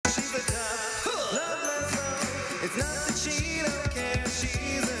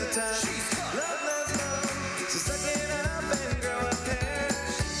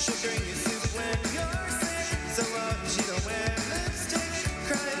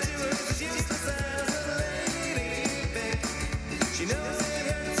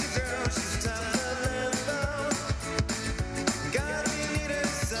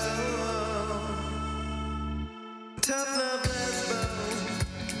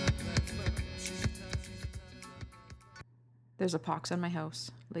There's a pox on my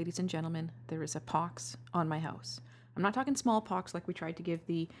house. Ladies and gentlemen, there is a pox on my house. I'm not talking smallpox like we tried to give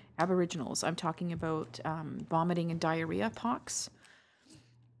the Aboriginals. I'm talking about vomiting and diarrhea pox.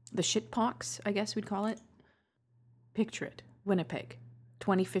 The shit pox, I guess we'd call it. Picture it. Winnipeg,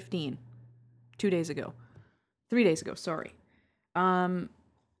 2015. 2 days ago. 3 days ago, sorry.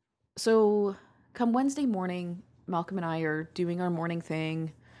 So come Wednesday morning, Malcolm and I are doing our morning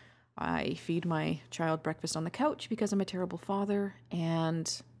thing. I feed my child breakfast on the couch because I'm a terrible father,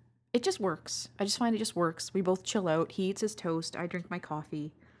 and it just works. I just find it just works. We both chill out. He eats his toast, I drink my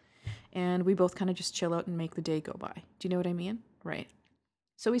coffee, and we both kind of just chill out and make the day go by. Do you know what I mean? Right.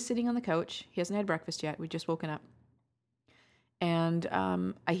 So he's sitting on the couch. He hasn't had breakfast yet. We've just woken up. And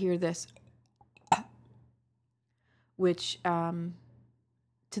I hear this, which to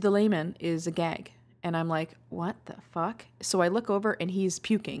the layman is a gag. And I'm like, what the fuck? So I look over and he's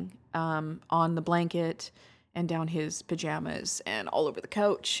puking on the blanket and down his pajamas and all over the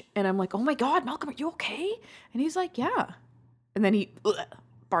couch. And I'm like, oh my God, Malcolm, are you okay? And he's like, yeah. And then he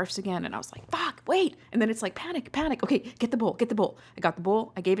barfs again. And I was like, fuck, wait. And then it's like, panic, panic. Okay, get the bowl, get the bowl. I got the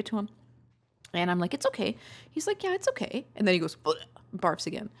bowl. I gave it to him. And I'm like, it's okay. He's like, yeah, it's okay. And then he goes, barfs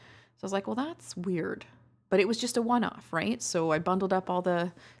again. So I was like, well, that's weird. But it was just a one-off, right? So I bundled up all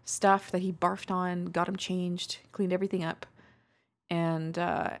the stuff that he barfed on, got him changed, cleaned everything up. And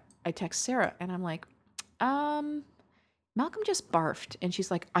I text Sarah and I'm like, Malcolm just barfed. And she's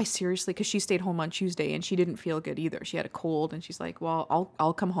like, I seriously, because she stayed home on Tuesday and she didn't feel good either. She had a cold and she's like, well,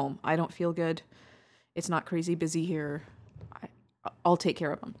 I'll come home. I don't feel good. It's not crazy busy here. I'll take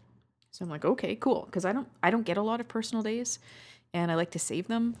care of him. So I'm like, okay, cool. Because I don't get a lot of personal days and I like to save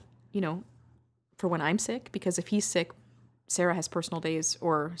them, for when I'm sick, because if he's sick, Sarah has personal days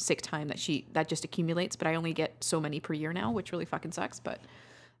or sick time that just accumulates, but I only get so many per year now, which really fucking sucks, but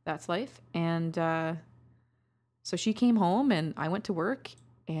that's life. And so she came home and I went to work,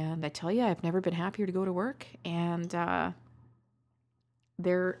 and I tell you, I've never been happier to go to work. And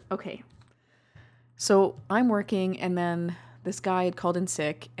okay. So I'm working, and then this guy had called in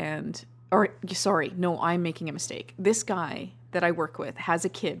sick, I'm making a mistake. This guy that I work with has a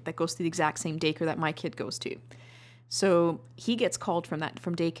kid that goes to the exact same daycare that my kid goes to. So he gets called from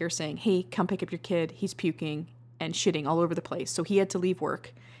daycare saying, hey, come pick up your kid. He's puking and shitting all over the place. So he had to leave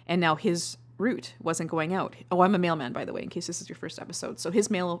work, and now his route wasn't going out. Oh, I'm a mailman, by the way, in case this is your first episode. So his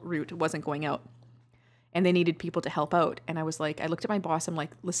mail route wasn't going out, and they needed people to help out. And I looked at my boss. I'm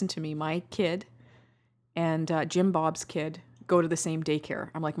like, listen to me, my kid and Jim Bob's kid go to the same daycare.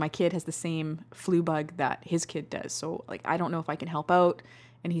 I'm like, my kid has the same flu bug that his kid does. So like, I don't know if I can help out.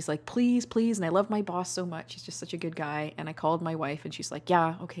 And he's like, please, please. And I love my boss so much. He's just such a good guy. And I called my wife and she's like,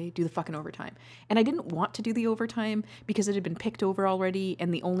 yeah, okay, do the fucking overtime. And I didn't want to do the overtime because it had been picked over already.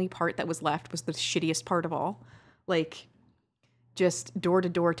 And the only part that was left was the shittiest part of all. Like, just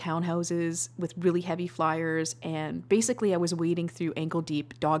door-to-door townhouses with really heavy flyers. And basically I was wading through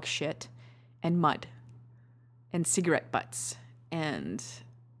ankle-deep dog shit and mud and cigarette butts, and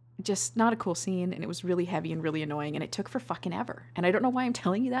just not a cool scene. And it was really heavy and really annoying, and it took for fucking ever. And I don't know why I'm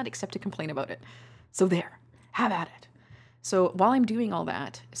telling you that except to complain about it. So there, have at it. So while I'm doing all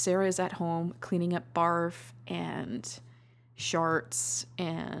that, Sarah is at home cleaning up barf and sharts,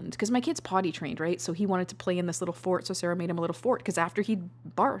 and because my kid's potty trained, right? So he wanted to play in this little fort, so Sarah made him a little fort, because after he'd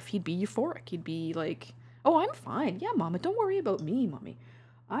barf, he'd be euphoric. He'd be like, oh, I'm fine. Yeah, mama, don't worry about me, mommy.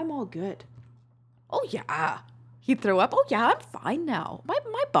 I'm all good. Oh, yeah. He'd throw up. Oh, yeah, I'm fine now.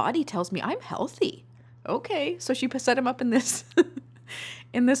 My body tells me I'm healthy. Okay. So she set him up in this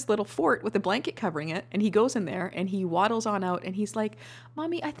in this little fort with a blanket covering it. And he goes in there and he waddles on out and he's like,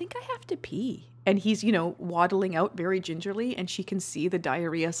 Mommy, I think I have to pee. And he's, waddling out very gingerly, and she can see the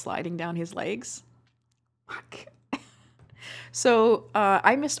diarrhea sliding down his legs. Fuck. So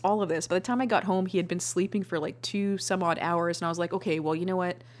I missed all of this. By the time I got home, he had been sleeping for like 2 some odd hours. And I was like, okay, well, you know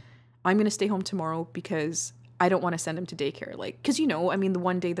what? I'm going to stay home tomorrow because I don't want to send him to daycare. Like, because, the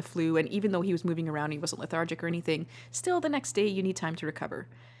one day the flu, and even though he was moving around, he wasn't lethargic or anything, still the next day you need time to recover.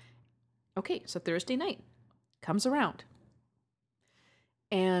 Okay, so Thursday night comes around.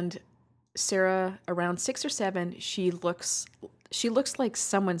 And Sarah, around 6 or 7, she looks like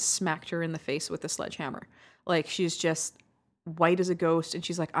someone smacked her in the face with a sledgehammer. Like, she's just white as a ghost, and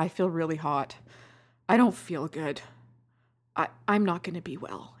she's like, I feel really hot. I don't feel good. I'm not going to be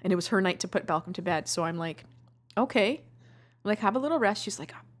well. And it was her night to put Malcolm to bed. So I'm like, okay, like, have a little rest. She's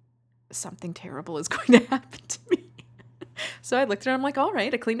like, something terrible is going to happen to me. So I looked at her. I'm like, all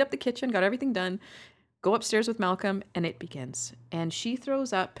right. I cleaned up the kitchen, got everything done, go upstairs with Malcolm, and it begins. And she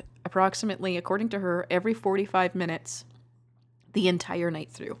throws up approximately, according to her, every 45 minutes the entire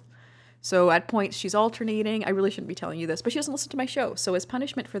night through. So at points, she's alternating. I really shouldn't be telling you this, but she doesn't listen to my show. So as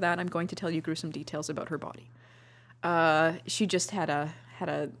punishment for that, I'm going to tell you gruesome details about her body. She just had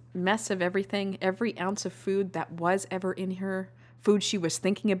a mess of everything. Every ounce of food that was ever in her, food she was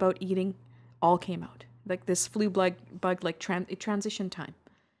thinking about eating, all came out. Like this flu bug, like transition time.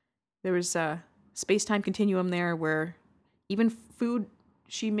 There was a space-time continuum there where even food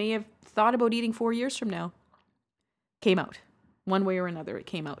she may have thought about eating 4 years from now came out. One way or another, it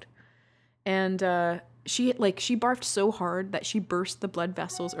came out. And she barfed so hard that she burst the blood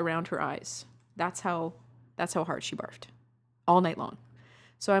vessels around her eyes. That's how hard she barfed. All night long.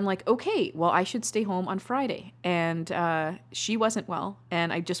 So I'm like, okay, well, I should stay home on Friday. And she wasn't well.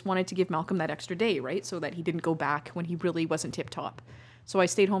 And I just wanted to give Malcolm that extra day, right? So that he didn't go back when he really wasn't tip-top. So I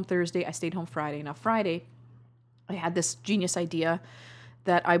stayed home Thursday. I stayed home Friday. Now Friday, I had this genius idea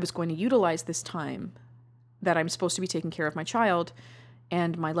that I was going to utilize this time that I'm supposed to be taking care of my child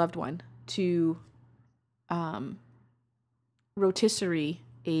and my loved one to rotisserie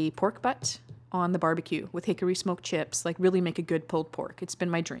a pork butt on the barbecue with hickory smoked chips, like really make a good pulled pork. It's been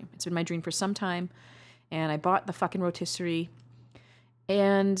my dream. It's been my dream for some time. And I bought the fucking rotisserie.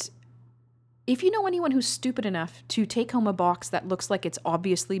 And if you know anyone who's stupid enough to take home a box that looks like it's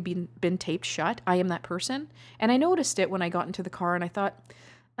obviously been taped shut, I am that person. And I noticed it when I got into the car and I thought,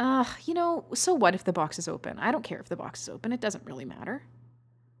 so what if the box is open? I don't care if the box is open. It doesn't really matter.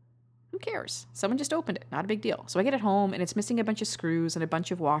 Who cares? Someone just opened it. Not a big deal. So I get it home and it's missing a bunch of screws and a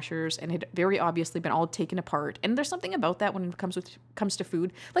bunch of washers and it had very obviously been all taken apart. And there's something about that when it comes to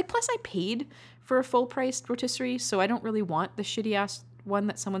food. Like, plus I paid for a full-priced rotisserie, so I don't really want the shitty-ass one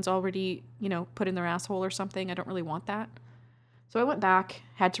that someone's already, put in their asshole or something. I don't really want that. So I went back,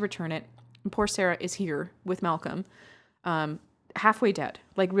 had to return it. And poor Sarah is here with Malcolm, halfway dead.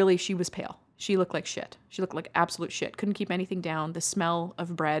 Like, really, she was pale. She looked like shit. She looked like absolute shit. Couldn't keep anything down. The smell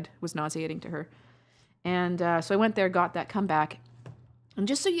of bread was nauseating to her. And so I went there, got that, come back. And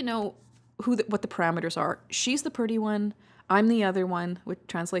just so you know what the parameters are, she's the pretty one. I'm the other one, with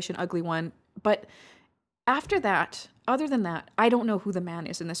translation ugly one. But after that, other than that, I don't know who the man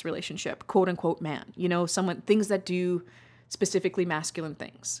is in this relationship. Quote unquote man. Things that do specifically masculine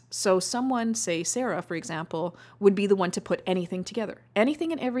things. So someone, say Sarah, for example, would be the one to put anything together.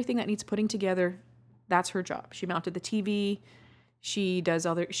 Anything and everything that needs putting together, that's her job. She mounted the TV. She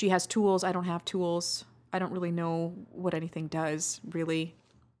has tools. I don't have tools. I don't really know what anything does, really.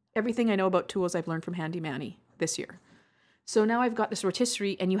 Everything I know about tools I've learned from Handy Manny this year. So now I've got this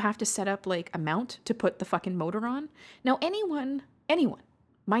rotisserie and you have to set up like a mount to put the fucking motor on. Now anyone,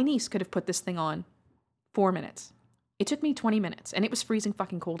 my niece could have put this thing on 4 minutes. It took me 20 minutes and it was freezing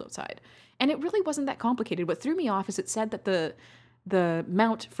fucking cold outside. And it really wasn't that complicated. What threw me off is it said that the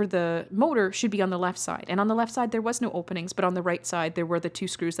mount for the motor should be on the left side. And on the left side, there was no openings, but on the right side, there were the 2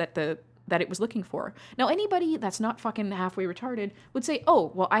 screws that it was looking for. Now, anybody that's not fucking halfway retarded would say,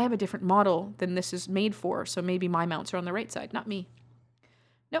 oh, well, I have a different model than this is made for, so maybe my mounts are on the right side. Not me.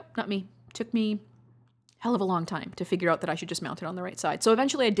 Nope, not me. Took me a hell of a long time to figure out that I should just mount it on the right side. So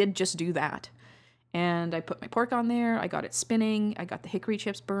eventually I did just do that. And I put my pork on there. I got it spinning. I got the hickory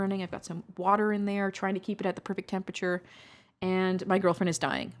chips burning. I've got some water in there, trying to keep it at the perfect temperature. And my girlfriend is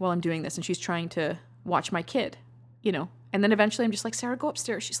dying while I'm doing this. And she's trying to watch my kid, And then eventually I'm just like, Sarah, go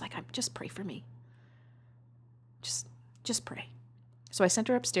upstairs. She's like, just pray for me. Just pray. So I sent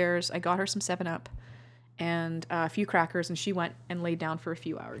her upstairs. I got her some 7-Up and a few crackers. And she went and laid down for a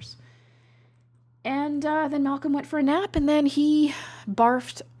few hours. And then Malcolm went for a nap, and then he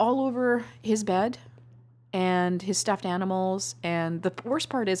barfed all over his bed and his stuffed animals. And the worst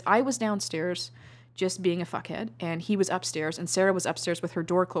part is I was downstairs just being a fuckhead, and he was upstairs, and Sarah was upstairs with her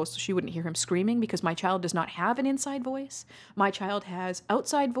door closed so she wouldn't hear him screaming, because my child does not have an inside voice. My child has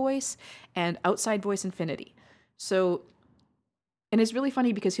outside voice and outside voice infinity. So, and it's really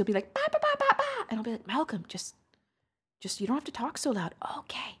funny because he'll be like, ba, ba, ba, ba, ba, and I'll be like, Malcolm, just, you don't have to talk so loud.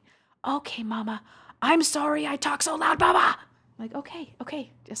 Okay, Mama. I'm sorry I talk so loud, Mama. I'm like,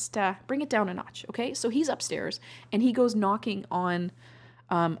 okay. Just bring it down a notch, okay? So he's upstairs, and he goes knocking on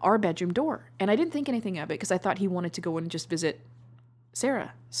our bedroom door. And I didn't think anything of it because I thought he wanted to go and just visit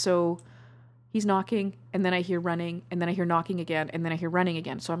Sarah. So he's knocking, and then I hear running, and then I hear knocking again, and then I hear running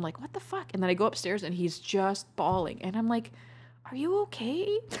again. So I'm like, what the fuck? And then I go upstairs, and he's just bawling. And I'm like, are you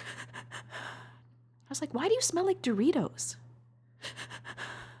okay? I was like, why do you smell like Doritos?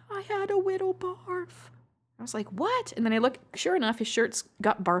 I had a whittle barf. I was like, what? And then I look, sure enough, his shirt's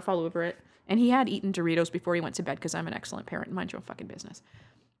got barf all over it. And he had eaten Doritos before he went to bed because I'm an excellent parent. Mind your own fucking business.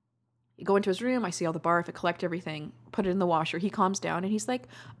 You go into his room, I see all the barf, I collect everything, put it in the washer. He calms down and he's like,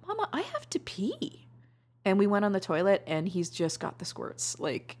 Mama, I have to pee. And we went on the toilet and he's just got the squirts.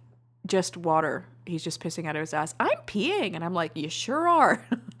 Like, just water. He's just pissing out of his ass. I'm peeing. And I'm like, you sure are.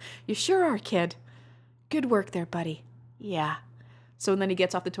 You sure are, kid. Good work there, buddy. Yeah. So then he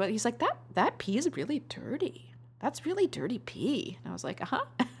gets off the toilet. He's like, that pee is really dirty. That's really dirty pee. And I was like, uh-huh.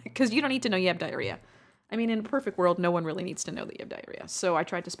 Because you don't need to know you have diarrhea. I mean, in a perfect world, no one really needs to know that you have diarrhea. So I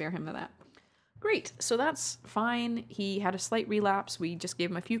tried to spare him of that. Great. So that's fine. He had a slight relapse. We just gave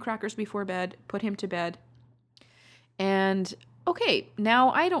him a few crackers before bed, put him to bed. And okay,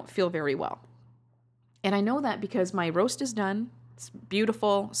 now I don't feel very well. And I know that because my roast is done. It's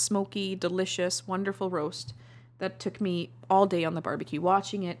beautiful, smoky, delicious, wonderful roast that took me all day on the barbecue,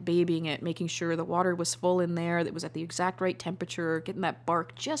 watching it, babying it, making sure the water was full in there, that it was at the exact right temperature, getting that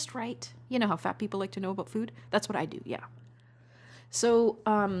bark just right. You know how fat people like to know about food? That's what I do, yeah. So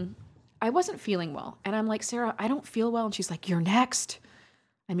I wasn't feeling well. And I'm like, Sarah, I don't feel well. And she's like, you're next.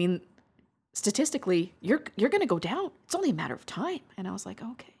 I mean, statistically, you're going to go down. It's only a matter of time. And I was like,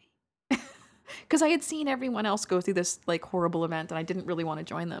 okay. Because I had seen everyone else go through this like horrible event and I didn't really want to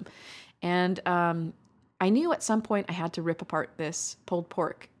join them. And I knew at some point I had to rip apart this pulled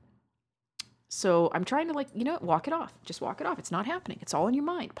pork. So I'm trying to walk it off. Just walk it off. It's not happening. It's all in your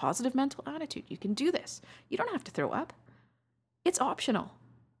mind. Positive mental attitude. You can do this. You don't have to throw up. It's optional.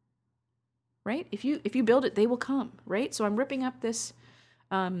 Right? If you build it, they will come. Right? So I'm ripping up this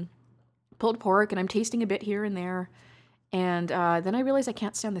pulled pork and I'm tasting a bit here and there. And then I realize I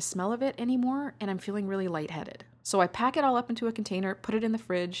can't stand the smell of it anymore, and I'm feeling really lightheaded. So I pack it all up into a container, put it in the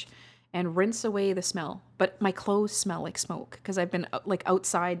fridge, and rinse away the smell. But my clothes smell like smoke because I've been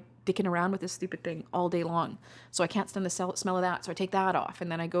outside dicking around with this stupid thing all day long. So I can't stand the smell of that. So I take that off,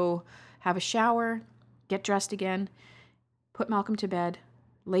 and then I go have a shower, get dressed again, put Malcolm to bed,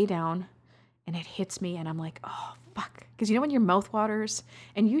 lay down, and it hits me, and I'm like, oh, fuck. Because when your mouth waters,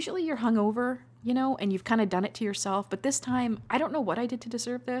 and usually you're hungover, and you've kind of done it to yourself. But this time, I don't know what I did to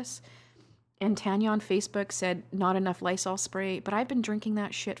deserve this. And Tanya on Facebook said, not enough Lysol spray. But I've been drinking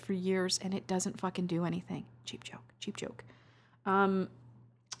that shit for years, and it doesn't fucking do anything. Cheap joke.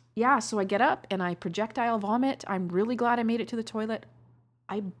 Yeah, so I get up, and I projectile vomit. I'm really glad I made it to the toilet.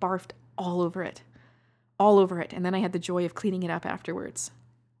 I barfed all over it. And then I had the joy of cleaning it up afterwards.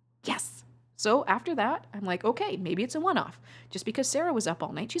 Yes. So after that, I'm like, okay, maybe it's a one-off. Just because Sarah was up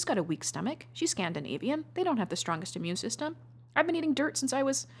all night, she's got a weak stomach. She's Scandinavian. They don't have the strongest immune system. I've been eating dirt since I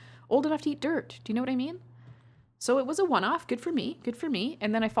was old enough to eat dirt. Do you know what I mean? So it was a one-off. Good for me.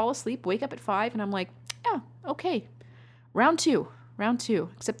 And then I fall asleep, wake up at 5, and I'm like, yeah, okay. Round two.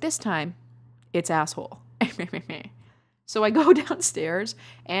 Except this time, it's asshole. So I go downstairs,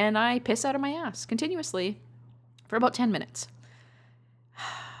 and I piss out of my ass continuously for about 10 minutes.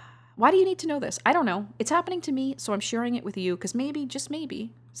 Why do you need to know this? I don't know. It's happening to me, so I'm sharing it with you because maybe, just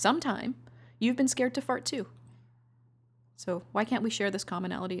maybe, sometime, you've been scared to fart too. So why can't we share this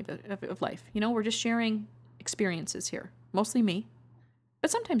commonality of life? We're just sharing experiences here. Mostly me,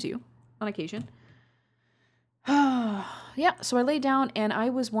 but sometimes you, on occasion. Yeah, so I laid down and I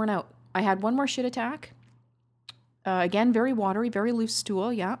was worn out. I had one more shit attack. Again, very watery, very loose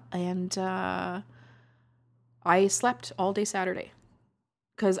stool, yeah. And I slept all day Saturday.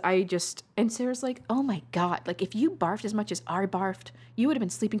 Because and Sarah's like, oh my God, if you barfed as much as I barfed, you would have been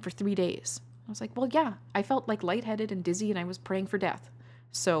sleeping for 3 days. I was like, well, yeah, I felt lightheaded and dizzy and I was praying for death.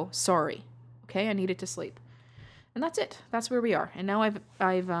 So sorry. Okay. I needed to sleep. And that's it. That's where we are. And now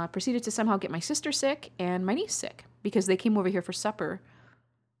I've proceeded to somehow get my sister sick and my niece sick because they came over here for supper.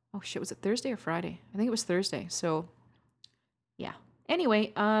 Oh shit. Was it Thursday or Friday? I think it was Thursday. So yeah.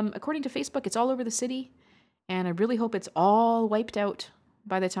 Anyway, according to Facebook, it's all over the city and I really hope it's all wiped out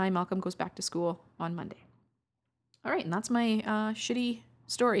by the time Malcolm goes back to school on Monday. All right, and that's my shitty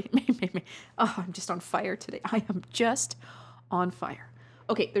story. Oh, I'm just on fire today. I am just on fire.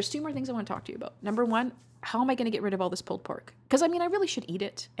 Okay, there's 2 more things I want to talk to you about. Number 1, how am I going to get rid of all this pulled pork? Because, I really should eat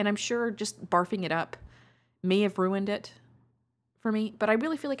it, and I'm sure just barfing it up may have ruined it for me, but I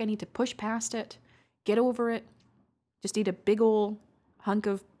really feel like I need to push past it, get over it, just eat a big old hunk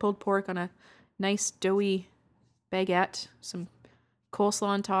of pulled pork on a nice doughy baguette, some coleslaw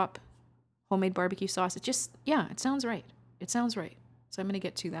on top, homemade barbecue sauce. It sounds right. So I'm going to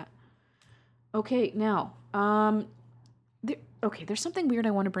get to that. Okay, now, there's something weird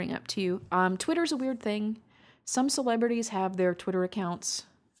I want to bring up to you. Twitter's a weird thing. Some celebrities have their Twitter accounts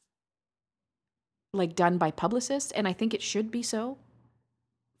done by publicists, and I think it should be so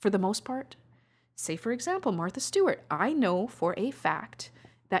for the most part. Say, for example, Martha Stewart. I know for a fact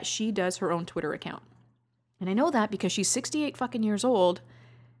that she does her own Twitter account. And I know that because she's 68 fucking years old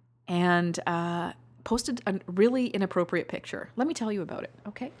and posted a really inappropriate picture. Let me tell you about it,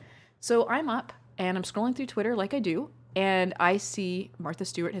 okay? So I'm up and I'm scrolling through Twitter like I do, And I see Martha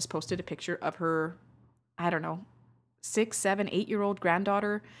Stewart has posted a picture of her, I don't know, 6, 7, 8-year-old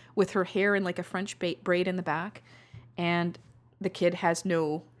granddaughter with her hair in like a French braid in the back. And the kid has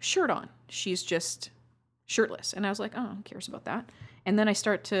no shirt on. She's just shirtless. And I was like, oh, who cares about that? And then I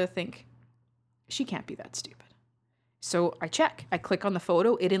start to think, she can't be that stupid. So I check. I click on the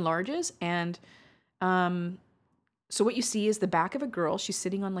photo. It enlarges. And so what you see is the back of a girl. She's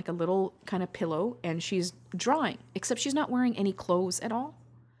sitting on like a little kind of pillow and she's drawing, except she's not wearing any clothes at all.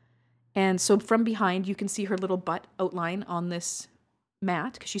 And so from behind, you can see her little butt outline on this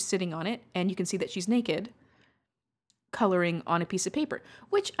mat because she's sitting on it. And you can see that she's naked, coloring on a piece of paper.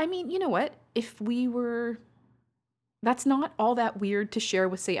 Which, I mean, you know what? That's not all that weird to share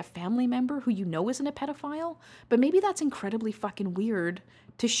with, say, a family member who you know isn't a pedophile. But maybe that's incredibly fucking weird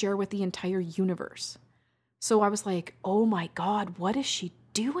to share with the entire universe. So I was like, oh my God, what is she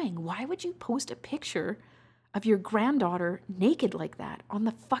doing? Why would you post a picture of your granddaughter naked like that on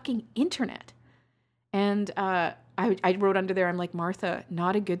the fucking internet? And I wrote under there, I'm like, Martha,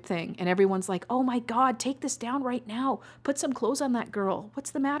 not a good thing. And everyone's like, oh my God, take this down right now. Put some clothes on that girl.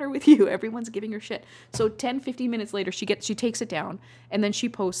 What's the matter with you? Everyone's giving her shit. So 10, 15 minutes later, she takes it down. And then she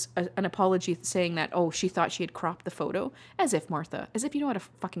posts an apology saying that, oh, she thought she had cropped the photo. As if, Martha, as if you know how to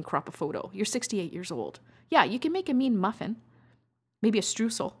fucking crop a photo. You're 68 years old. Yeah, you can make a mean muffin, maybe a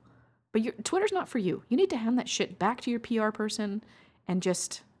streusel, but Twitter's not for you. You need to hand that shit back to your PR person and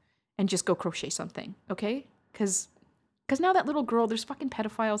just go crochet something, okay? Because now that little girl, there's fucking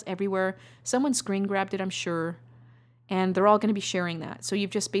pedophiles everywhere. Someone screen grabbed it, I'm sure, and they're all going to be sharing that. So you've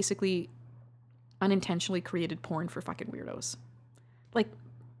just basically unintentionally created porn for fucking weirdos. Like,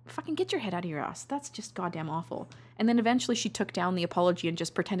 fucking get your head out of your ass. That's just goddamn awful. And then eventually she took down the apology and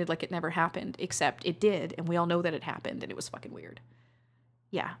just pretended like it never happened, except it did, and we all know that it happened, and it was fucking weird.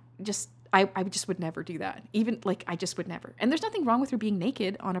 Yeah, I just would never do that. Even, like, I just would never. And there's nothing wrong with her being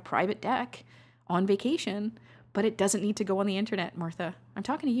naked on a private deck on vacation, but it doesn't need to go on the internet, Martha. I'm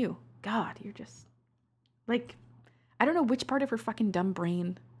talking to you. God, you're just, like, I don't know which part of her fucking dumb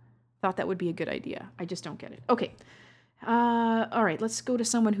brain thought that would be a good idea. I just don't get it. Okay. All right, let's go to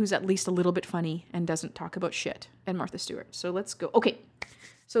someone who's at least a little bit funny and doesn't talk about shit, and Martha Stewart. So let's go. Okay,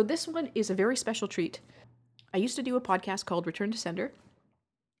 so this one is a very special treat. I used to do a podcast called Return to Sender,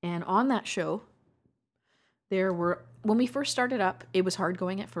 and on that show, when we first started up, it was hard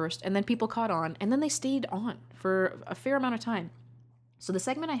going at first, and then people caught on, and then they stayed on for a fair amount of time. So the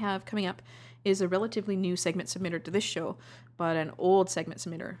segment I have coming up is a relatively new segment submitter to this show, but an old segment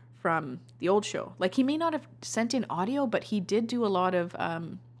submitter from the old show. Like, he may not have sent in audio, but he did do a lot of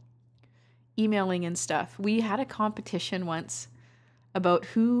emailing and stuff. We had a competition once about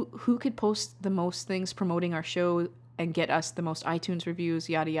who could post the most things promoting our show and get us the most iTunes reviews,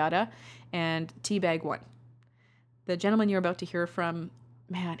 yada yada, and Teabag won. The gentleman you're about to hear from,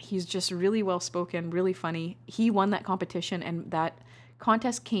 man, he's just really well spoken, really funny. He won that competition, and that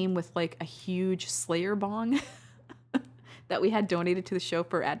contest came with like a huge Slayer bong that we had donated to the show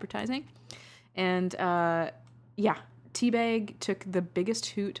for advertising. And yeah, Teabag took the biggest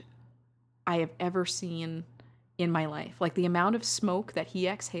hoot I have ever seen in my life. Like, the amount of smoke that he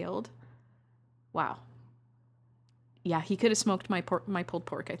exhaled. Wow. Yeah, he could have smoked my pulled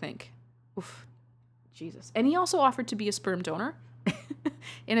pork, I think. Oof. Jesus. And he also offered to be a sperm donor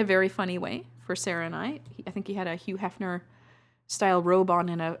in a very funny way for Sarah and I. I think he had a Hugh Hefner style robe on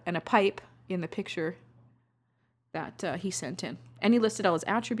and a pipe in the picture that he sent in. And he listed all his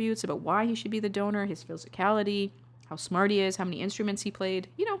attributes about why he should be the donor, his physicality, how smart he is, how many instruments he played.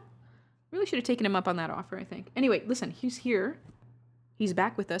 You know, really should have taken him up on that offer, I think. Anyway, listen, he's here. He's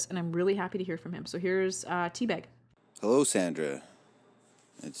back with us, and I'm really happy to hear from him. So here's Teabag. Hello, Sandra.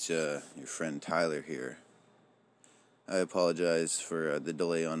 It's your friend Tyler here. I apologize for the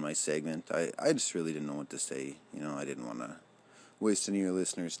delay on my segment. I just really didn't know what to say. You know, I didn't want to waste any of your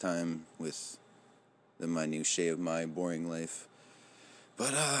listeners' time with the minutiae of my boring life.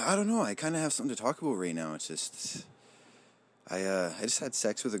 But I don't know. I kind of have something to talk about right now. It's just I just had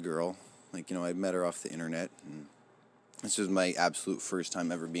sex with a girl. Like, you know, I met her off the internet, and this was my absolute first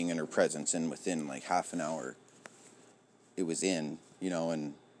time ever being in her presence, and within like half an hour it was in, you know,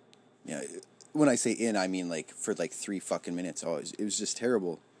 and you know, when I say in, I mean like for like 3 fucking minutes. Oh, it was just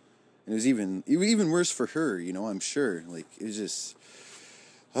terrible. And it was even worse for her, you know, I'm sure. Like, it was just,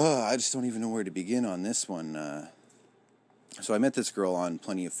 I just don't even know where to begin on this one. So I met this girl on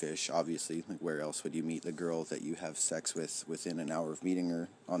Plenty of Fish, obviously. Like, where else would you meet the girl that you have sex with within an hour of meeting her?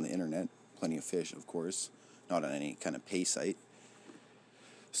 On the internet. Plenty of Fish, of course. Not on any kind of pay site.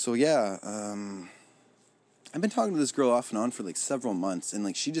 So yeah, I've been talking to this girl off and on for like several months, and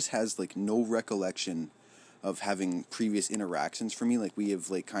like she just has like no recollection of having previous interactions for me. Like, we have,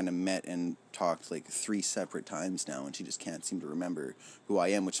 like, kind of met and talked, like, 3 separate times now, and she just can't seem to remember who I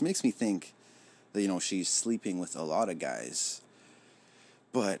am, which makes me think that, you know, she's sleeping with a lot of guys.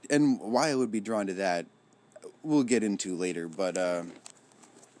 But, and why I would be drawn to that, we'll get into later. But,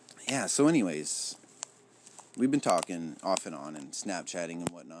 yeah, so anyways, we've been talking off and on and Snapchatting and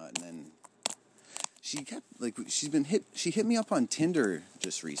whatnot, and then she kept, like, she hit me up on Tinder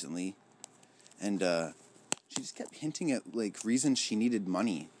just recently, and, she just kept hinting at, like, reasons she needed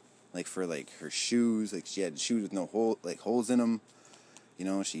money, like, for, like, her shoes. Like, she had shoes with no holes in them. You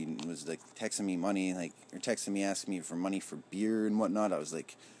know, she was, like, texting me money, like, or texting me asking me for money for beer and whatnot. I was,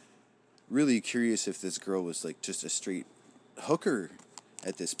 like, really curious if this girl was, like, just a straight hooker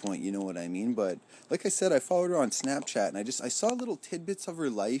at this point, you know what I mean? But, like I said, I followed her on Snapchat, and I saw little tidbits of her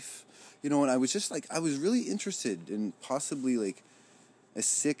life, you know, and I was just, like, I was really interested in possibly, like, a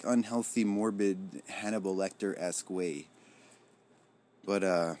sick, unhealthy, morbid, Hannibal Lecter-esque way.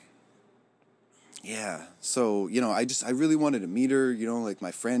 But, yeah, so, you know, I really wanted to meet her, you know, like,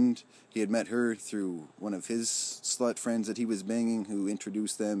 my friend, he had met her through one of his slut friends that he was banging, who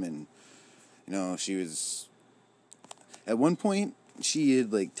introduced them, and, you know, she was, at one point, she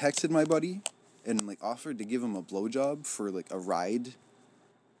had, like, texted my buddy, and, like, offered to give him a blowjob for, like, a ride,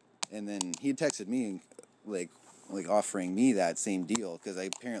 and then he had texted me, like offering me that same deal, because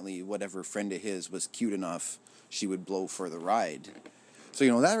apparently whatever friend of his was cute enough, she would blow for the ride. So,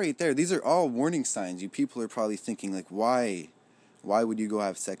 you know, that right there, these are all warning signs. You people are probably thinking, like, why would you go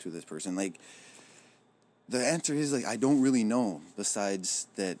have sex with this person? Like, the answer is, like, I don't really know, besides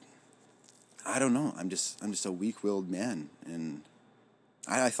that, I don't know, I'm just a weak-willed man, and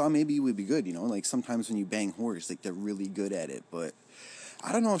I thought maybe it would be good, you know, like, sometimes when you bang whores, like, they're really good at it, but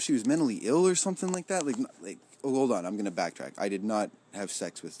I don't know if she was mentally ill or something like that. Like, oh, hold on, I'm going to backtrack. I did not have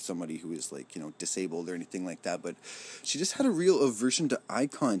sex with somebody who is, like, you know, disabled or anything like that, but she just had a real aversion to eye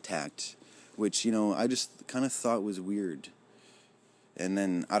contact, which, you know, I just kind of thought was weird. And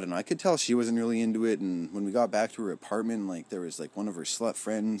then, I don't know, I could tell she wasn't really into it, and when we got back to her apartment, like, there was, like, one of her slut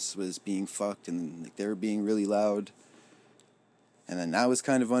friends was being fucked, and, like, they were being really loud. And then that was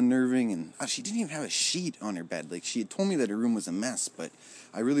kind of unnerving, and she didn't even have a sheet on her bed. Like, she had told me that her room was a mess, but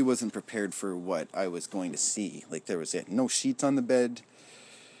I really wasn't prepared for what I was going to see. Like, there was no sheets on the bed,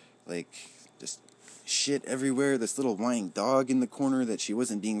 like, just shit everywhere, this little whining dog in the corner that she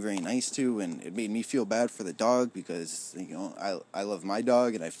wasn't being very nice to, and it made me feel bad for the dog, because, you know, I love my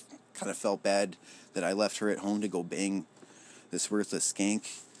dog, and I kind of felt bad that I left her at home to go bang this worthless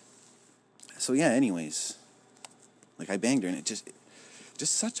skank. So, yeah, anyways, like, I banged her, and it just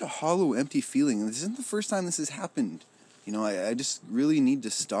such a hollow, empty feeling. This isn't the first time this has happened. You know, I just really need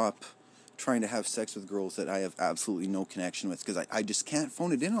to stop trying to have sex with girls that I have absolutely no connection with, because I just can't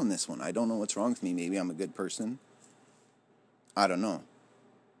phone it in on this one. I don't know what's wrong with me. Maybe I'm a good person. I don't know.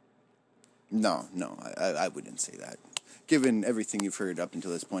 No, I wouldn't say that. Given everything you've heard up until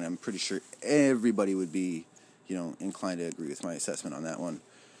this point, I'm pretty sure everybody would be, you know, inclined to agree with my assessment on that one.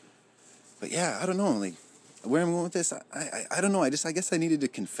 But yeah, I don't know, like, where I'm going with this, I don't know. I guess I needed to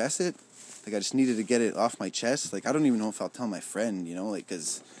confess it. Like, I just needed to get it off my chest. Like, I don't even know if I'll tell my friend, you know, like,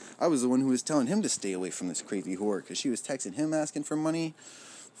 because I was the one who was telling him to stay away from this crazy whore, because she was texting him asking for money,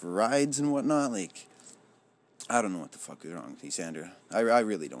 for rides and whatnot. Like, I don't know what the fuck is wrong with you, Sandra. I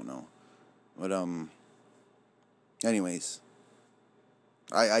really don't know. But, anyways,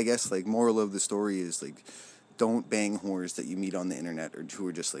 I guess, like, moral of the story is, like, don't bang whores that you meet on the internet, or who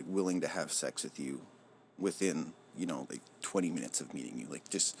are just, like, willing to have sex with you within, you know, like, 20 minutes of meeting you. Like,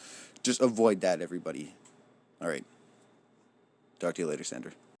 just avoid that, everybody. All right. Talk to you later,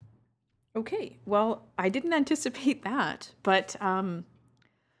 Sandra. Okay, well, I didn't anticipate that, but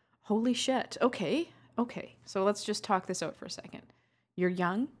holy shit. Okay, so let's just talk this out for a second. You're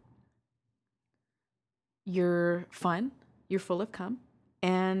young, you're fun, you're full of cum,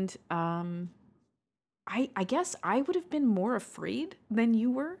 and I guess I would have been more afraid than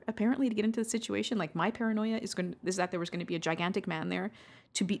you were, apparently, to get into the situation. Like, my paranoia is that there was going to be a gigantic man there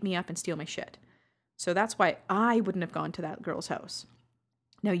to beat me up and steal my shit. So that's why I wouldn't have gone to that girl's house.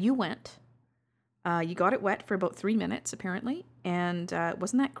 Now, you went. You got it wet for about 3 minutes, apparently, and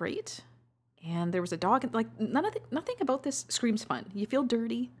wasn't that great? And there was a dog. Like, nothing about this screams fun. You feel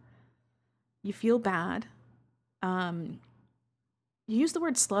dirty. You feel bad. You use the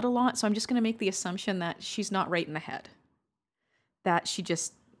word slut a lot, so I'm just going to make the assumption that she's not right in the head. That she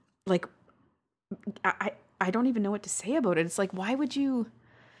just, like, I don't even know what to say about it. It's like, why would you...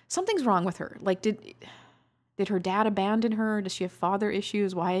 Something's wrong with her. Like, did her dad abandon her? Does she have father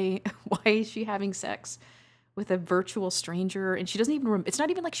issues? Why is she having sex with a virtual stranger? And she doesn't even... it's not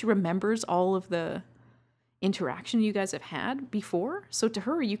even like she remembers all of the interaction you guys have had before. So to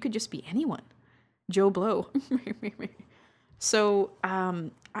her, you could just be anyone. Joe Blow. So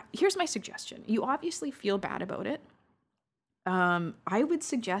here's my suggestion. You obviously feel bad about it. I would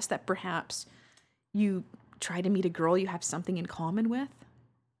suggest that perhaps you try to meet a girl you have something in common with.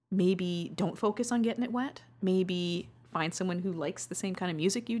 Maybe don't focus on getting it wet. Maybe find someone who likes the same kind of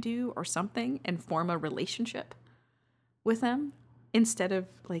music you do or something and form a relationship with them. Instead of,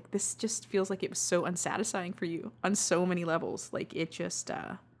 like, this just feels like it was so unsatisfying for you on so many levels. Like, it just,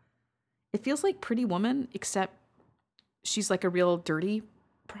 it feels like Pretty Woman, except she's like a real dirty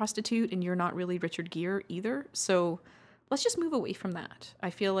prostitute and you're not really Richard Gere either. So let's just move away from that. I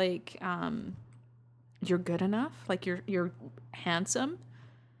feel like you're good enough. Like, you're handsome,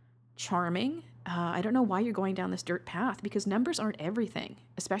 charming. I don't know why you're going down this dirt path, because numbers aren't everything,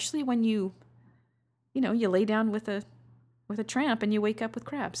 especially when you lay down with a tramp and you wake up with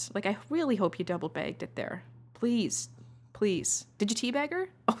crabs. Like, I really hope you double bagged it there. Please. Did you teabag her?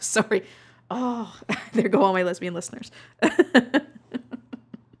 Oh, sorry. Oh, there go all my lesbian listeners.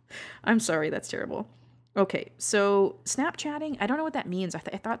 I'm sorry, that's terrible. Okay, so Snapchatting, I don't know what that means. I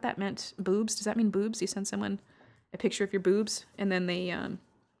thought that meant boobs. Does that mean boobs? You send someone a picture of your boobs and then they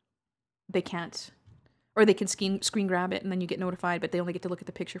can't, or they can screen grab it and then you get notified, but they only get to look at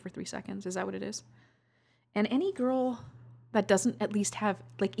the picture for 3 seconds. Is that what it is? And any girl that doesn't at least have,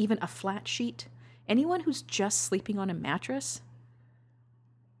 like, even a flat sheet, anyone who's just sleeping on a mattress,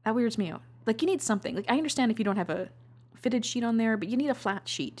 that weirds me out. Like, you need something. Like, I understand if you don't have a fitted sheet on there, but you need a flat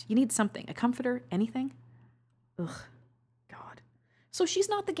sheet. You need something, a comforter, anything. Ugh, God. So she's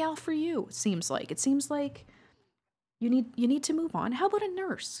not the gal for you, it seems like. It seems like you need to move on. How about a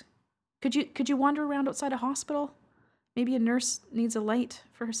nurse? Could you wander around outside a hospital? Maybe a nurse needs a light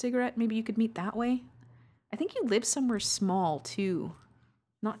for her cigarette. Maybe you could meet that way. I think you live somewhere small too,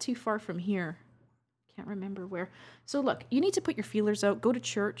 not too far from here. Can't remember where. So look, you need to put your feelers out. Go to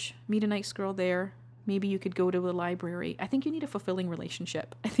church, meet a nice girl there. Maybe you could go to a library. I think you need a fulfilling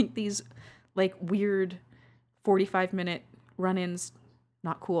relationship. I think these, like, weird 45-minute run-ins,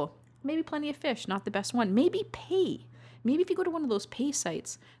 not cool. Maybe Plenty of Fish, not the best one. Maybe pay. Maybe if you go to one of those pay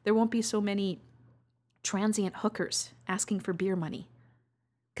sites, there won't be so many transient hookers asking for beer money,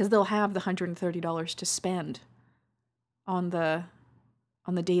 because they'll have the $130 to spend on the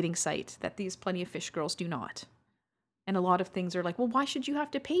dating site that these Plenty of Fish girls do not. And a lot of things are like, well, why should you have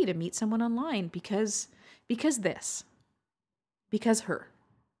to pay to meet someone online? Because this, because her,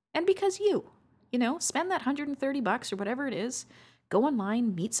 and because you, spend that $130 or whatever it is, go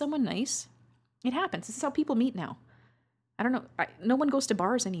online, meet someone nice. It happens. This is how people meet now. I don't know. No one goes to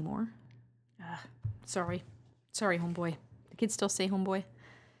bars anymore. Sorry, homeboy. The kids still say homeboy.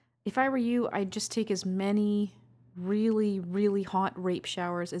 If I were you, I'd just take as many really, really hot rape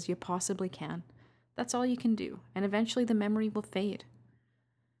showers as you possibly can. That's all you can do. And eventually the memory will fade.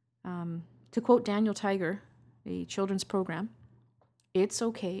 To quote Daniel Tiger, a children's program, it's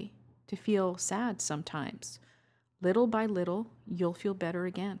okay to feel sad sometimes. Little by little, you'll feel better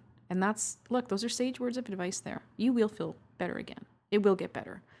again. And look, those are sage words of advice there. You will feel better again. It will get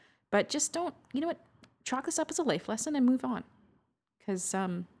better. But just don't, chalk this up as a life lesson and move on. Because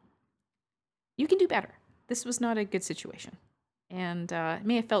you can do better. This was not a good situation. And it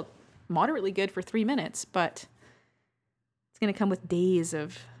may have felt moderately good for 3 minutes, but it's going to come with days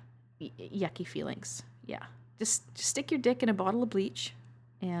of yucky feelings. Yeah. Just stick your dick in a bottle of bleach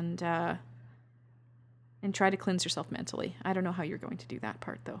and try to cleanse yourself mentally. I don't know how you're going to do that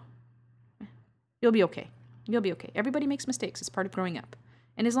part, though. You'll be okay. You'll be okay. Everybody makes mistakes. It's part of growing up.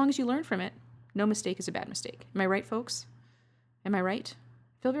 And as long as you learn from it, no mistake is a bad mistake. Am I right, folks? Am I right?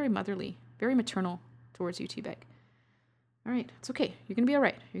 I feel very motherly, very maternal towards you, Teabag. All right. It's okay. You're going to be all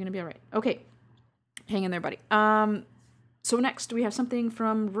right. You're going to be all right. Okay. Hang in there, buddy. So next we have something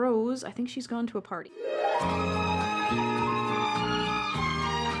from Rose. I think she's gone to a party.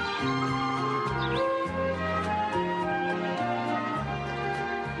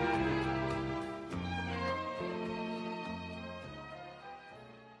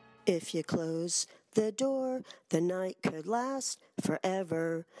 If you close the door, the night could last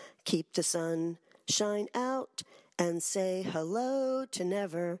forever. Keep the sun shine out and say hello to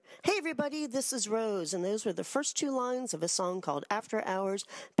never. Hey everybody, this is Rose, and those were the first 2 lines of a song called After Hours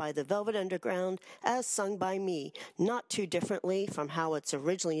by the Velvet Underground, as sung by me, not too differently from how it's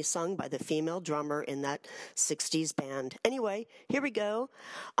originally sung by the female drummer in that 60s band. Anyway, here we go.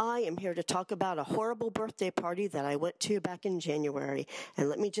 I am here to talk about a horrible birthday party that I went to back in January, and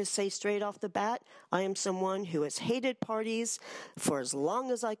let me just say straight off the bat, I am someone who has hated parties for as long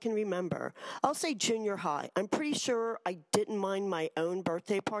as I can remember. I'll say junior high. I'm pretty sure I didn't mind my own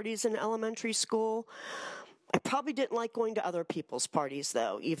birthday parties in elementary school, I probably didn't like going to other people's parties,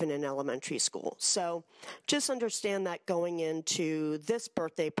 though, even in elementary school. So just understand that going into this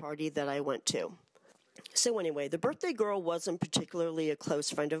birthday party that I went to. So anyway, the birthday girl wasn't particularly a close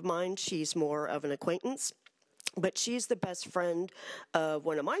friend of mine. She's more of an acquaintance. But she's the best friend of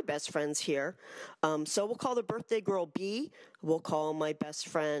one of my best friends here. So we'll call the birthday girl B. We'll call my best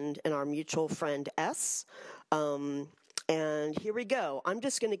friend and our mutual friend S. And here we go. I'm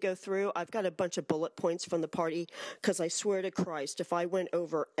just going to go through. I've got a bunch of bullet points from the party because I swear to Christ, if I went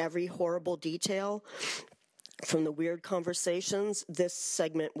over every horrible detail from the weird conversations, this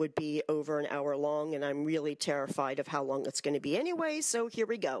segment would be over an hour long, and I'm really terrified of how long it's going to be anyway, so here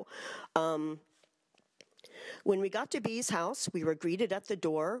we go. When we got to B's house, we were greeted at the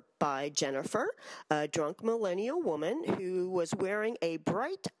door by Jennifer, a drunk millennial woman who was wearing a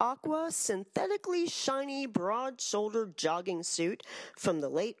bright aqua, synthetically shiny, broad-shouldered jogging suit from the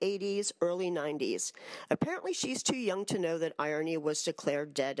late 80s, early 90s. Apparently, she's too young to know that irony was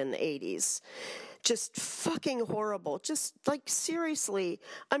declared dead in the 80s. Just fucking horrible. Just, like, seriously.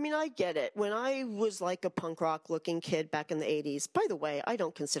 I mean, I get it. When I was, like, a punk rock-looking kid back in the 80s, by the way, I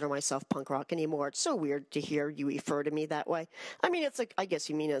don't consider myself punk rock anymore. It's so weird to hear you refer to me that way. I mean, it's like, I guess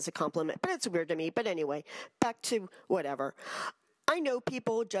you mean it as a compliment, but it's weird to me. But anyway, back to whatever. I know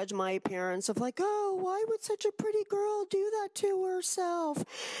people judge my appearance of like, oh, why would such a pretty girl do that to herself?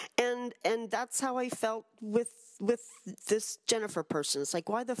 And that's how I felt with this Jennifer person. It's like,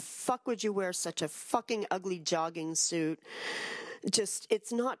 why the fuck would you wear such a fucking ugly jogging suit? Just,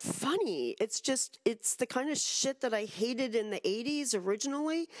 it's not funny. It's the kind of shit that I hated in the 80s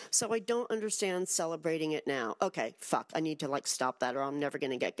originally, so I don't understand celebrating it now. Okay, fuck, I need to like stop that or I'm never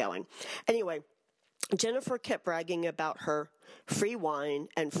going to get going. Anyway, Jennifer kept bragging about her free wine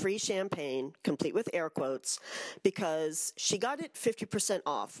and free champagne, complete with air quotes, because she got it 50%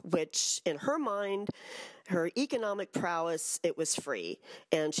 off, which in her mind, her economic prowess, it was free.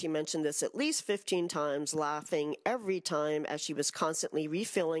 And she mentioned this at least 15 times, laughing every time as she was constantly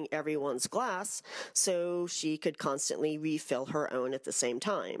refilling everyone's glass so she could constantly refill her own at the same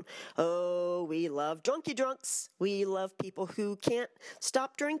time. Oh, we love drunky drunks. We love people who can't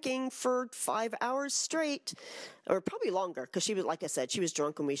stop drinking for 5 hours straight, or probably longer, because she was, like I said, she was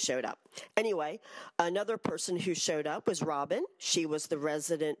drunk when we showed up. Anyway, another person who showed up was Robin. She was the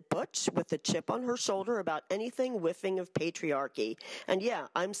resident butch with a chip on her shoulder about anything whiffing of patriarchy. And yeah,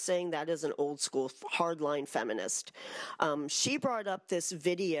 I'm saying that as an old school hardline feminist. She brought up this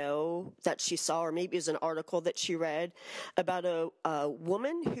video that she saw, or maybe it was an article that she read, about a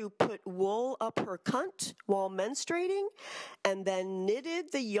woman who put wool up her cunt while menstruating and then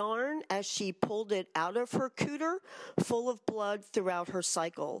knitted the yarn as she pulled it out of her cooter, full of blood throughout her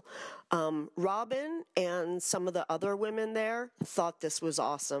cycle. Robin and some of the other women there thought this was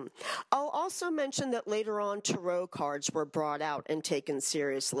awesome. I'll also mention that later on tarot cards were brought out and taken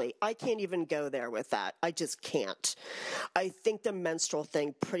seriously. I can't even go there with that. I just can't. I think the menstrual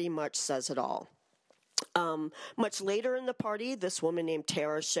thing pretty much says it all. Much later in the party, this woman named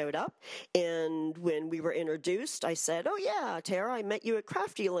Tara showed up, and when we were introduced, I said, "Oh yeah, Tara, I met you at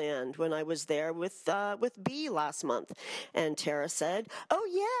Craftyland when I was there with B last month." And Tara said, "Oh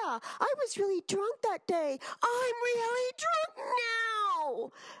yeah, I was really drunk that day. I'm really drunk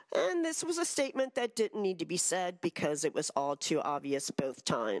now." And this was a statement that didn't need to be said because it was all too obvious both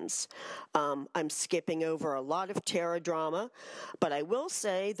times. I'm skipping over a lot of Tara drama, but I will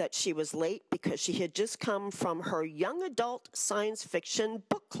say that she was late because she had just come from her young adult science fiction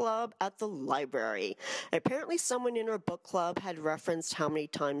book club at the library. Apparently someone in her book club had referenced how many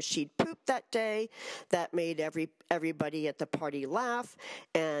times she'd pooped that day. That made everybody at the party laugh,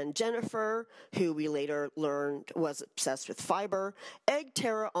 and Jennifer, who we later learned was obsessed with fiber, egged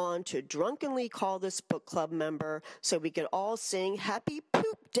Tara on to drunkenly call this book club member so we could all sing Happy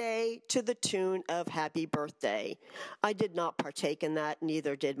Poop Day to the tune of Happy Birthday. I did not partake in that,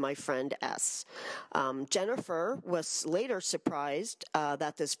 neither did my friend S. Jennifer was later surprised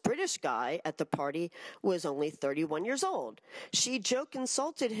that this British guy at the party was only 31 years old. She joke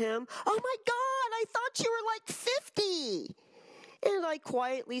insulted him, "Oh my God, I thought you were like 50. And I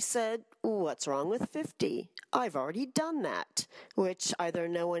quietly said, "What's wrong with 50? I've already done that," which either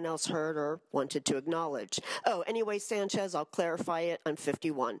no one else heard or wanted to acknowledge. Oh, anyway, Sanchez, I'll clarify it. I'm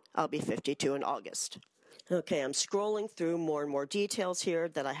 51. I'll be 52 in August. Okay, I'm scrolling through more and more details here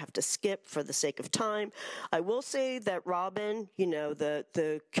that I have to skip for the sake of time. I will say that Robin,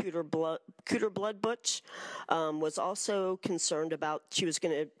 the Cooter Blood Butch, was also concerned about, she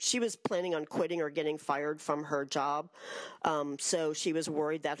was planning on quitting or getting fired from her job. So she was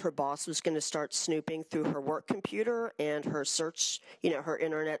worried that her boss was going to start snooping through her work computer and her search, her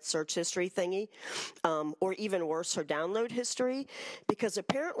internet search history thingy, or even worse, her download history, because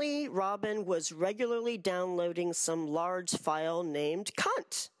apparently Robin was regularly downloading some large file named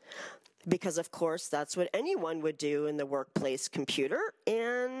cunt. Because, of course, that's what anyone would do in the workplace computer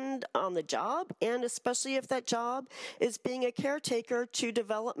and on the job, and especially if that job is being a caretaker to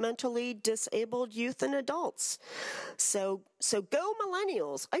developmentally disabled youth and adults. So go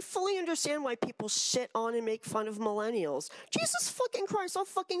millennials. I fully understand why people shit on and make fun of millennials. Jesus fucking Christ, how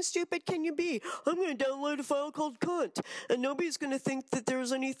fucking stupid can you be? I'm going to download a file called cunt, and nobody's going to think that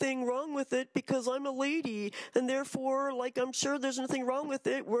there's anything wrong with it because I'm a lady, and therefore, I'm sure there's nothing wrong with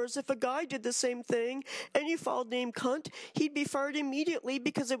it, whereas if a guy did the same thing and he filed name cunt, he'd be fired immediately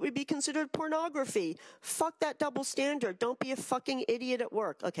because it would be considered pornography. Fuck that double standard. Don't be a fucking idiot at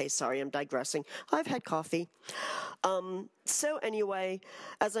work. Okay, sorry, I'm digressing. I've had coffee. So anyway,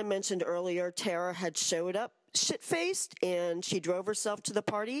 as I mentioned earlier, Tara had showed up shit-faced, and she drove herself to the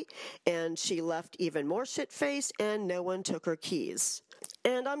party, and she left even more shit-faced, and no one took her keys.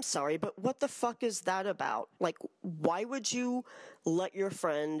 And I'm sorry, but what the fuck is that about? Why would you let your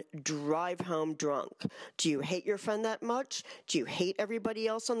friend drive home drunk? Do you hate your friend that much? Do you hate everybody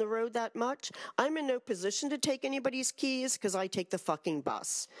else on the road that much? I'm in no position to take anybody's keys because I take the fucking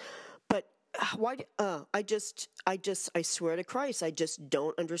bus. But why? I swear to Christ, I just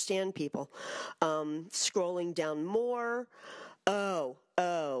don't understand people. Scrolling down more.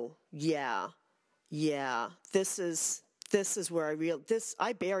 Yeah. This is where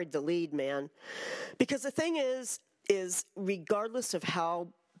I buried the lead, man. Because the thing is regardless of how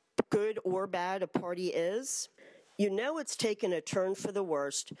good or bad a party is, it's taken a turn for the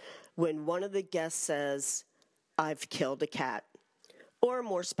worst when one of the guests says, "I've killed a cat." Or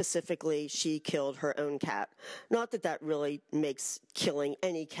more specifically, she killed her own cat. Not that that really makes killing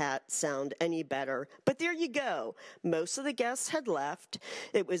any cat sound any better, but there you go. Most of the guests had left.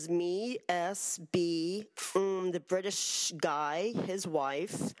 It was me, S.B., the British guy, his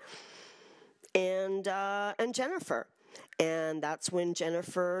wife, and Jennifer. And that's when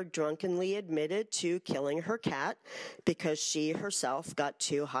Jennifer drunkenly admitted to killing her cat because she herself got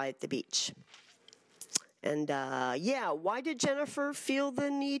too high at the beach. And, why did Jennifer feel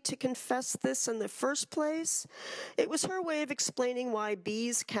the need to confess this in the first place? It was her way of explaining why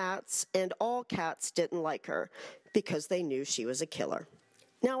B's cats and all cats didn't like her, because they knew she was a killer.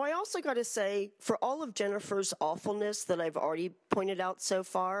 Now, I also got to say, for all of Jennifer's awfulness that I've already pointed out so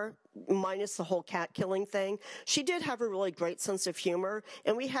far, minus the whole cat killing thing, she did have a really great sense of humor,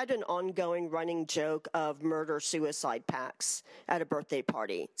 and we had an ongoing running joke of murder-suicide pacts at a birthday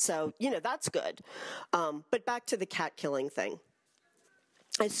party. So, that's good. But back to the cat killing thing.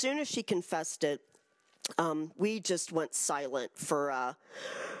 As soon as she confessed it, we just went silent for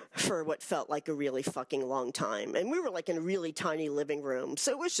what felt like a really fucking long time. And we were in a really tiny living room,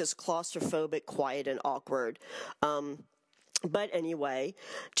 so it was just claustrophobic, quiet, and awkward. But anyway,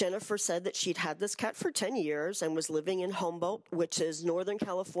 Jennifer said that she'd had this cat for 10 years and was living in Humboldt, which is Northern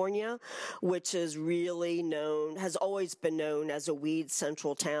California, which is has always been known as a weed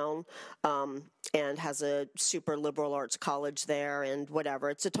central town, and has a super liberal arts college there and whatever.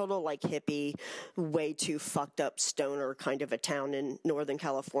 It's a total hippie, way too fucked up stoner kind of a town in Northern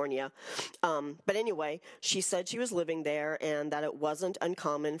California. But anyway, she said she was living there and that it wasn't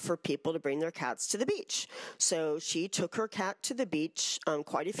uncommon for people to bring their cats to the beach. So she took her cat to the beach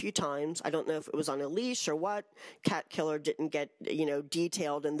quite a few times. I don't know if it was on a leash or what. Cat killer didn't get,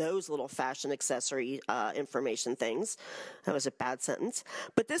 detailed in those little fashion accessory information things. That was a bad sentence.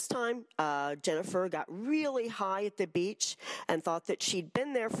 But this time, Jennifer got really high at the beach and thought that she'd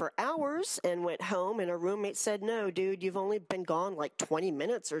been there for hours and went home, and her roommate said, "No, dude, you've only been gone 20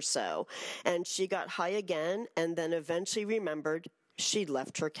 minutes or so." And she got high again and then eventually remembered she'd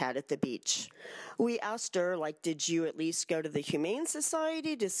left her cat at the beach. We asked her, did you at least go to the Humane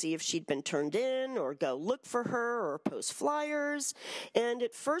Society to see if she'd been turned in or go look for her or post flyers? And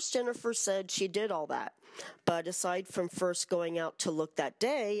at first Jennifer said she did all that. But aside from first going out to look that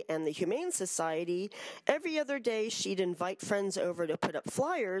day and the Humane Society, every other day she'd invite friends over to put up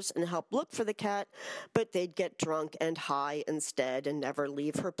flyers and help look for the cat, but they'd get drunk and high instead and never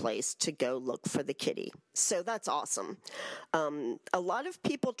leave her place to go look for the kitty. So that's awesome. A lot of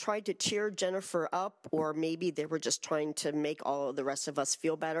people tried to cheer Jennifer up, or maybe they were just trying to make all of the rest of us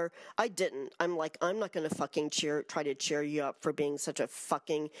feel better. I didn't. I'm not going to fucking try to cheer you up for being such a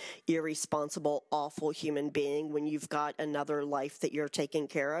fucking irresponsible, awful human being when you've got another life that you're taking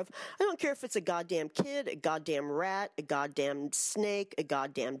care of. I don't care if it's a goddamn kid, a goddamn rat, a goddamn snake, a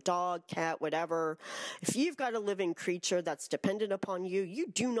goddamn dog, cat, whatever. If you've got a living creature that's dependent upon you, you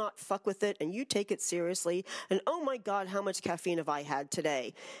do not fuck with it and you take it seriously. And oh my God, how much caffeine have I had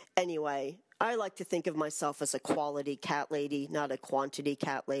today? Anyway, I like to think of myself as a quality cat lady, not a quantity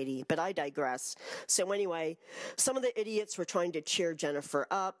cat lady, but I digress. So anyway, some of the idiots were trying to cheer Jennifer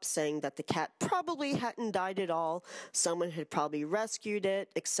up, saying that the cat probably hadn't died at all, someone had probably rescued it,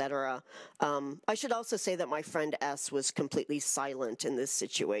 etc. I should also say that my friend S was completely silent in this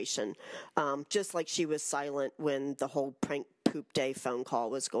situation, just like she was silent when the whole prank poop day phone call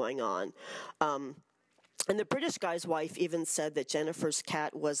was going on. And the British guy's wife even said that Jennifer's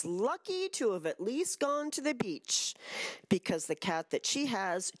cat was lucky to have at least gone to the beach because the cat that she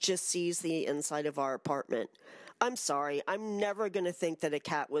has just sees the inside of our apartment. I'm sorry, I'm never going to think that a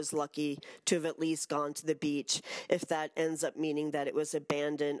cat was lucky to have at least gone to the beach if that ends up meaning that it was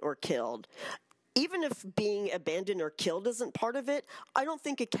abandoned or killed. Even if being abandoned or killed isn't part of it, I don't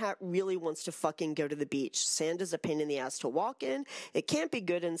think a cat really wants to fucking go to the beach. Sand is a pain in the ass to walk in. It can't be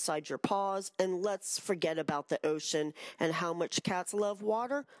good inside your paws. And let's forget about the ocean and how much cats love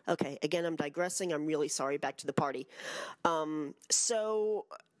water. Okay, again, I'm digressing. I'm really sorry. Back to the party.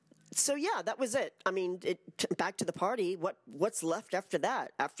 So yeah, that was it. I mean, back to the party. What's left after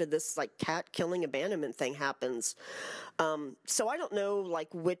that? After this like cat killing abandonment thing happens. So I don't know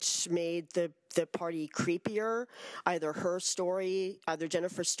like which made the party creepier, either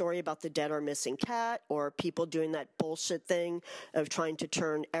Jennifer's story about the dead or missing cat, or people doing that bullshit thing of trying to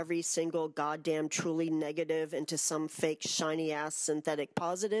turn every single goddamn truly negative into some fake shiny ass synthetic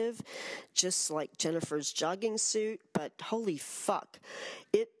positive, just like Jennifer's jogging suit. But holy fuck,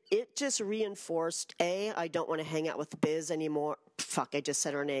 it just reinforced, I don't want to hang out with Biz anymore. Fuck, I just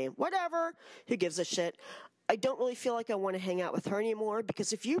said her name. Whatever. Who gives a shit? I don't really feel like I want to hang out with her anymore,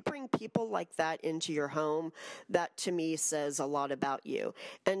 because if you bring people like that into your home, that to me says a lot about you.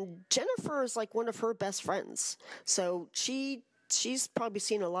 And Jennifer is like one of her best friends. So she's probably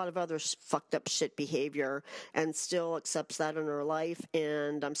seen a lot of other fucked up shit behavior and still accepts that in her life.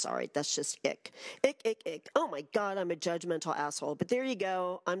 And I'm sorry, that's just ick. Ick. Oh my God, I'm a judgmental asshole. But there you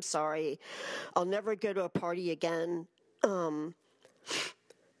go. I'm sorry. I'll never go to a party again.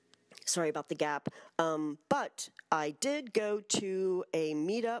 Sorry about the gap. But I did go to a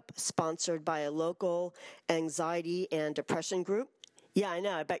meetup sponsored by a local anxiety and depression group. Yeah, I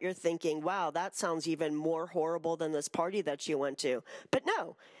know. I bet you're thinking, wow, that sounds even more horrible than this party that you went to. But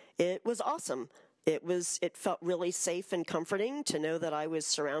no, it was awesome. It felt really safe and comforting to know that I was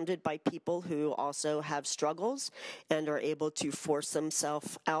surrounded by people who also have struggles and are able to force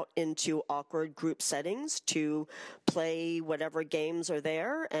themselves out into awkward group settings to play whatever games are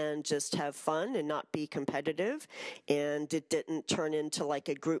there and just have fun and not be competitive. And it didn't turn into like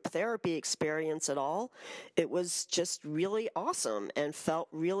a group therapy experience at all. It was just really awesome and felt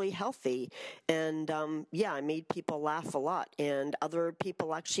really healthy. And yeah, I made people laugh a lot, and other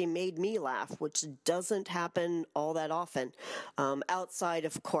people actually made me laugh, which doesn't happen all that often, outside,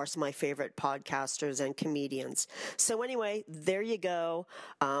 of course, my favorite podcasters and comedians. So anyway, there you go.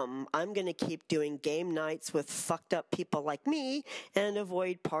 I'm going to keep doing game nights with fucked up people like me and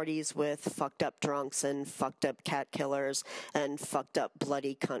avoid parties with fucked up drunks and fucked up cat killers and fucked up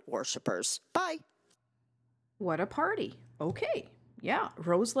bloody cunt worshippers. Bye. What a party. Okay. Yeah,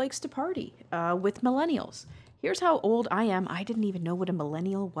 Rose likes to party with millennials. Here's how old I am. I didn't even know what a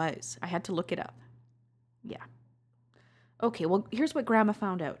millennial was. I had to look it up. Yeah. Okay, well, here's what Grandma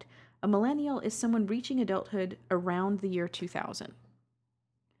found out. A millennial is someone reaching adulthood around the year 2000.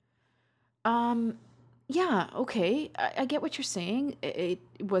 Yeah, okay. I get what you're saying. It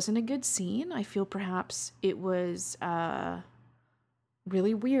wasn't a good scene. I feel perhaps it was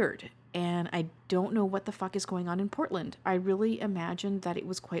really weird. And I don't know what the fuck is going on in Portland. I really imagined that it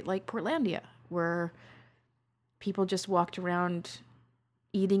was quite like Portlandia, where people just walked around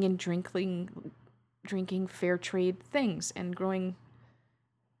eating and drinking fair trade things and growing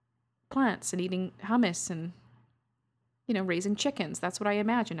plants and eating hummus and, raising chickens. That's what I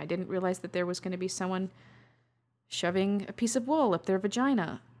imagined. I didn't realize that there was going to be someone shoving a piece of wool up their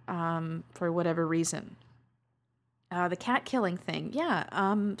vagina. for whatever reason. The cat killing thing, yeah,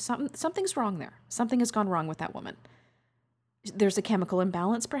 something's wrong there. Something has gone wrong with that woman. There's a chemical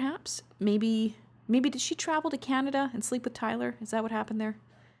imbalance, perhaps. Maybe did she travel to Canada and sleep with Tyler? Is that what happened there?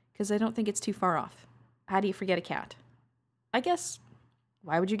 Because I don't think it's too far off. How do you forget a cat? I guess,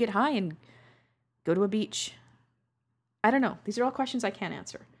 why would you get high and go to a beach? I don't know. These are all questions I can't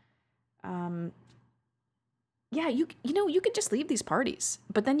answer. Yeah, you could just leave these parties,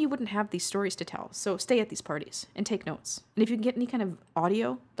 but then you wouldn't have these stories to tell. So stay at these parties and take notes. And if you can get any kind of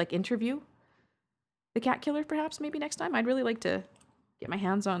audio, like interview the cat killer, perhaps maybe next time, I'd really like to get my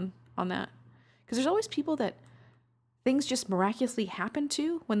hands on that. Because there's always people that things just miraculously happen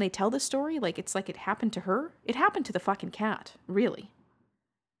to when they tell the story. Like it's like it happened to her. It happened to the fucking cat, really.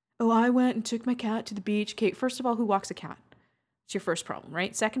 Oh, I went and took my cat to the beach. Okay, first of all, who walks a cat? It's your first problem,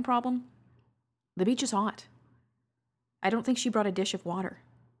 right? Second problem, the beach is hot. I don't think she brought a dish of water,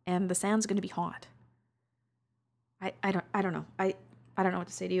 and the sand's going to be hot. I don't know. I don't know what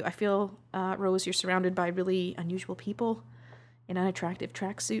to say to you. I feel, Rose, you're surrounded by really unusual people in unattractive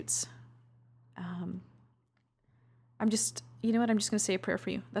tracksuits. I'm just, you know what? I'm just going to say a prayer for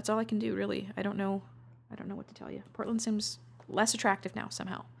you. That's all I can do, really. I don't know what to tell you. Portland seems less attractive now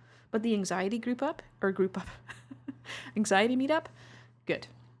somehow. But the anxiety anxiety meetup, good.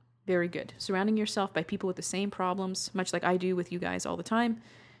 Very good. Surrounding yourself by people with the same problems, much like I do with you guys all the time,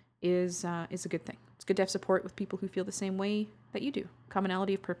 is a good thing. It's good to have support with people who feel the same way that you do.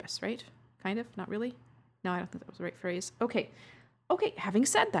 Commonality of purpose, right? Kind of? Not really? No, I don't think that was the right phrase. Okay, having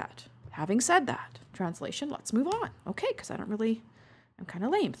said that, translation, let's move on. Okay, because I'm kind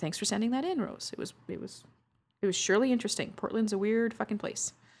of lame. Thanks for sending that in, Rose. It was surely interesting. Portland's a weird fucking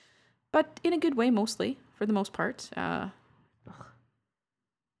place. But in a good way, mostly, for the most part.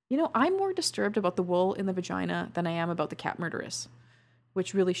 I'm more disturbed about the wool in the vagina than I am about the cat murderess,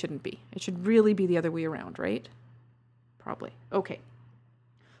 which really shouldn't be. It should really be the other way around, right? Probably. Okay,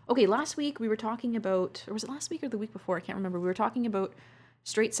 last week we were talking about, or was it last week or the week before? I can't remember. We were talking about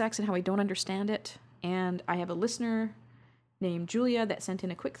straight sex and how I don't understand it. And I have a listener named Julia that sent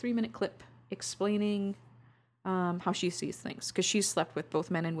in a quick 3-minute clip explaining how she sees things, because she's slept with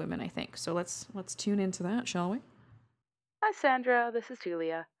both men and women, I think. So let's tune into that, shall we? Hi, Sandra. This is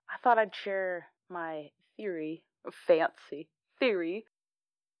Julia. I thought I'd share my fancy theory,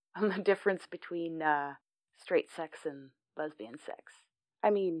 on the difference between straight sex and lesbian sex. I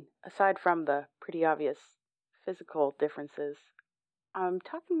mean, aside from the pretty obvious physical differences, I'm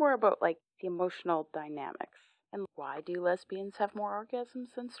talking more about, like, the emotional dynamics. And why do lesbians have more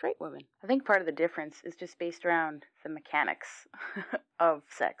orgasms than straight women? I think part of the difference is just based around the mechanics of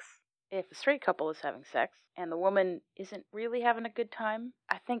sex. If a straight couple is having sex and the woman isn't really having a good time,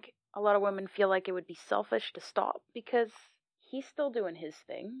 I think a lot of women feel like it would be selfish to stop because he's still doing his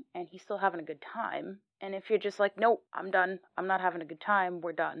thing and he's still having a good time. And if you're just like, nope, I'm done, I'm not having a good time,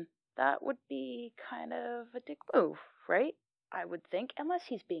 we're done, that would be kind of a dick move, right? I would think, unless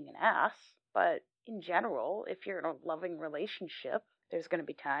he's being an ass. But in general, if you're in a loving relationship, there's going to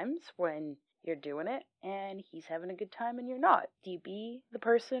be times when you're doing it and he's having a good time and you're not. Do you be the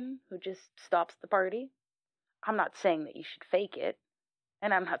person who just stops the party? I'm not saying that you should fake it,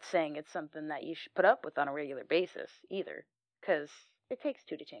 and I'm not saying it's something that you should put up with on a regular basis either, because it takes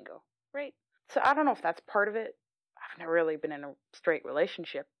two to tango, right? So I don't know if that's part of it. I've never really been in a straight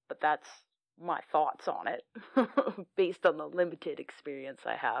relationship, but that's my thoughts on it based on the limited experience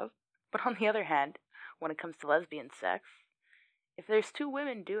I have. But on the other hand, when it comes to lesbian sex, if there's two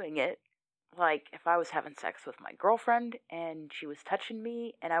women doing it, like if I was having sex with my girlfriend and she was touching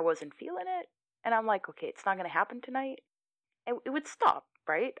me and I wasn't feeling it, and I'm like, okay, it's not going to happen tonight, it would stop,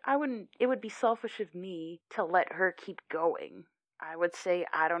 right? It would be selfish of me to let her keep going. I would say,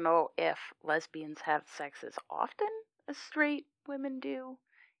 I don't know if lesbians have sex as often as straight women do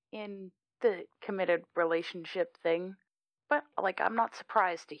in the committed relationship thing, but like, I'm not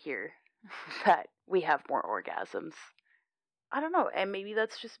surprised to hear that we have more orgasms. I don't know, and maybe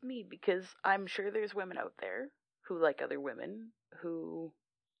that's just me, because I'm sure there's women out there who like other women who,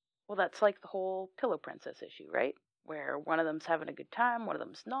 well, that's like the whole pillow princess issue, right? Where one of them's having a good time, one of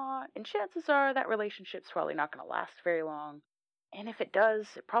them's not, and chances are that relationship's probably not going to last very long. And if it does,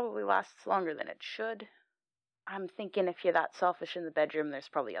 it probably lasts longer than it should. I'm thinking if you're that selfish in the bedroom, there's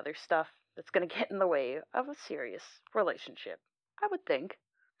probably other stuff that's going to get in the way of a serious relationship, I would think.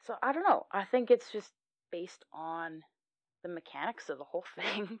 So I don't know. I think it's just based on the mechanics of the whole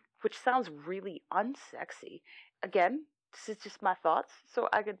thing, which sounds really unsexy. Again, this is just my thoughts, so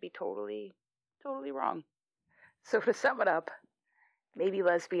I could be totally wrong. So to sum it up, maybe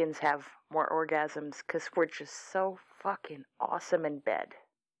lesbians have more orgasms because we're just so fucking awesome in bed.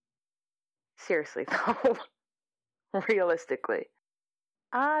 seriously though, realistically,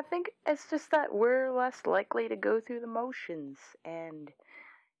 I think it's just that we're less likely to go through the motions, and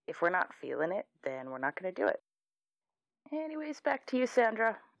if we're not feeling it, then we're not going to do it. Anyways, back to you,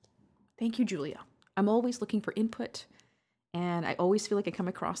 Sandra. Thank you, Julia. I'm always looking for input, and I always feel like I come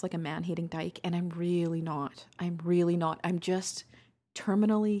across like a man-hating dyke, and I'm really not. I'm just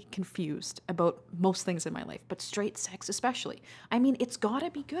terminally confused about most things in my life, but straight sex especially. I mean, it's gotta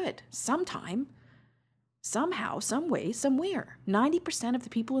be good sometime, somehow, some way, somewhere. 90% of the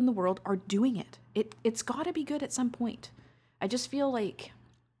people in the world are doing it. It's gotta be good at some point. I just feel like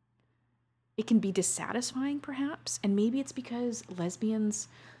it can be dissatisfying, perhaps, and maybe it's because lesbians,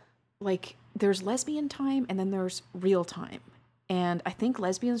 like, there's lesbian time and then there's real time. And I think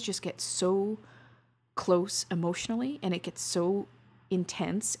lesbians just get so close emotionally, and it gets so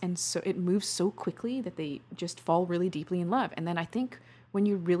intense, and so it moves so quickly that they just fall really deeply in love. And then I think when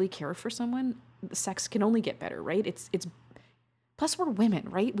you really care for someone, the sex can only get better, right? It's plus we're women,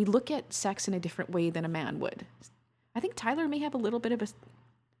 right? We look at sex in a different way than a man would. I think Tyler may have a little bit of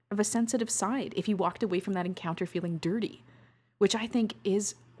a sensitive side if he walked away from that encounter feeling dirty, which I think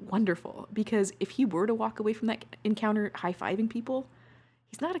is wonderful, because if he were to walk away from that encounter high-fiving people,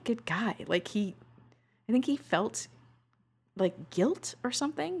 he's not a good guy. Like, I think he felt like guilt or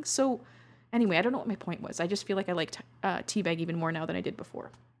something. So anyway, I don't know what my point was. I just feel like I like teabag even more now than I did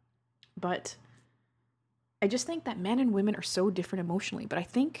before. But I just think that men and women are so different emotionally. But I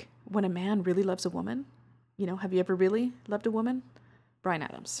think when a man really loves a woman, have you ever really loved a woman? Bryan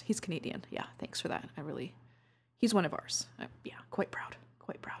Adams, he's Canadian. Yeah, thanks for that. He's one of ours. Yeah, quite proud.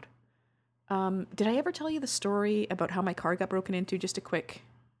 Did I ever tell you the story about how my car got broken into? Just a quick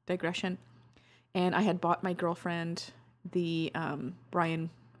digression. And I had bought my girlfriend the Bryan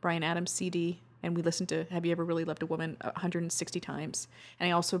Adams CD, and we listened to Have You Ever Really Loved a Woman 160 times. And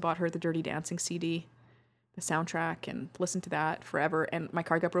I also bought her the Dirty Dancing CD, the soundtrack, and listened to that forever. And my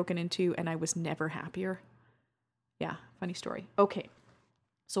car got broken into, and I was never happier. Yeah, funny story. Okay.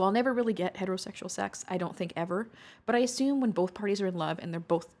 So I'll never really get heterosexual sex, I don't think, ever. But I assume when both parties are in love and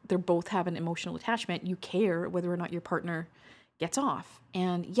they're both have an emotional attachment, you care whether or not your partner gets off.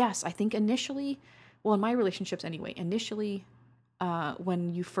 And yes, I think initially, well, in my relationships anyway,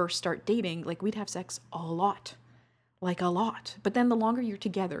 when you first start dating, like, we'd have sex a lot. But then the longer you're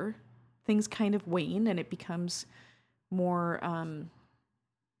together, things kind of wane and it becomes more,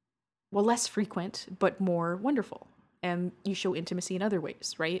 less frequent, but more wonderful. And you show intimacy in other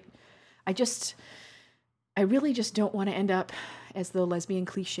ways, right? I really just don't want to end up as the lesbian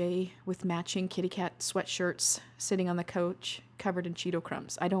cliche with matching kitty cat sweatshirts sitting on the couch covered in Cheeto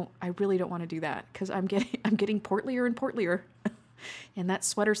crumbs. I really don't want to do that, because I'm getting portlier and portlier. And that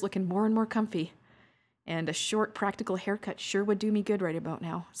sweater's looking more and more comfy. And a short practical haircut sure would do me good right about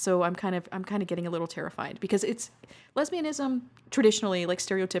now. So I'm kind of getting a little terrified, because it's lesbianism traditionally, like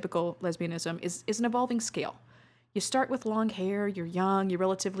stereotypical lesbianism, is an evolving scale. You start with long hair, you're young, you're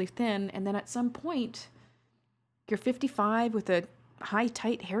relatively thin, and then at some point, you're 55 with a high,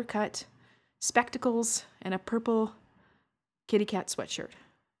 tight haircut, spectacles, and a purple kitty cat sweatshirt.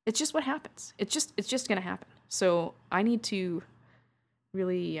 It's just what happens. It's just going to happen. So I need to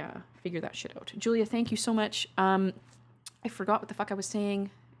really figure that shit out. Julia, thank you so much. I forgot what the fuck I was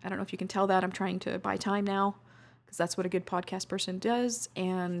saying. I don't know if you can tell that. I'm trying to buy time now, because that's what a good podcast person does.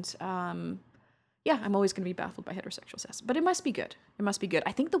 And yeah, I'm always going to be baffled by heterosexual sex, but it must be good.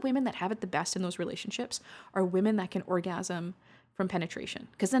 I think the women that have it the best in those relationships are women that can orgasm from penetration,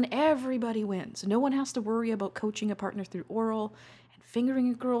 because then everybody wins. No one has to worry about coaching a partner through oral, and fingering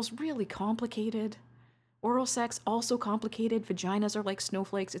a girl's really complicated. Oral sex, also complicated. Vaginas are like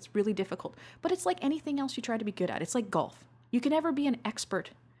snowflakes. It's really difficult, but it's like anything else you try to be good at. It's like golf. You can never be an expert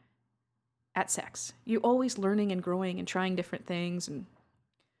at sex. You're always learning and growing and trying different things and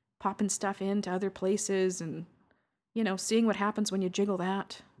popping stuff into other places, and seeing what happens when you jiggle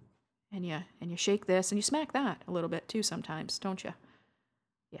that, and you shake this and you smack that a little bit too sometimes, don't you?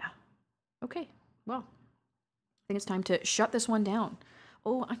 Yeah. Okay. Well, I think it's time to shut this one down.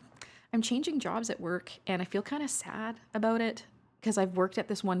 Oh, I'm changing jobs at work, and I feel kind of sad about it, because I've worked at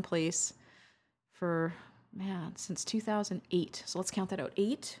this one place for, since 2008. So let's count that out.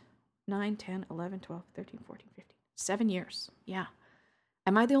 8, 9, 10, 11, 12, 13, 14, 15. 7 years. Yeah.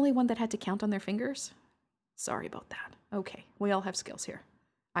 Am I the only one that had to count on their fingers? Sorry about that. Okay, we all have skills here.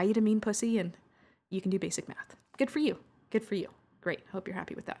 I eat a mean pussy, and you can do basic math. Good for you. Great. Hope you're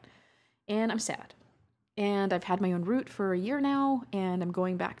happy with that. And I'm sad. And I've had my own route for a year now, and I'm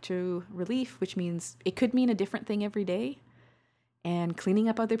going back to relief, which means it could mean a different thing every day. And cleaning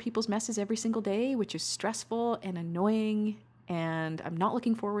up other people's messes every single day, which is stressful and annoying, and I'm not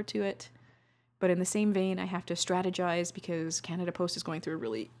looking forward to it. But in the same vein, I have to strategize because Canada Post is going through a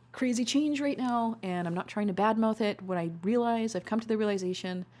really crazy change right now, and I'm not trying to badmouth it. What I realize, I've come to the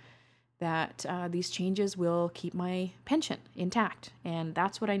realization that these changes will keep my pension intact, and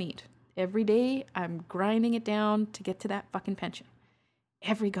that's what I need. Every day, I'm grinding it down to get to that fucking pension.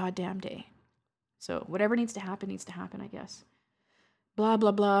 Every goddamn day. So whatever needs to happen, I guess. Blah,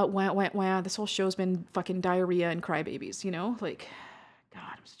 blah, blah, wah, wah, wah. This whole show's been fucking diarrhea and crybabies, you know? Like, God,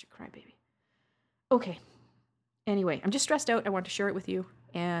 I'm such a crybaby. Okay. Anyway, I'm just stressed out. I want to share it with you.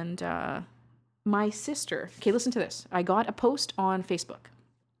 And my sister, okay, listen to this. I got a post on Facebook.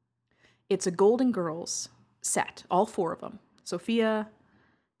 It's a Golden Girls set, all 4 of them. Sophia,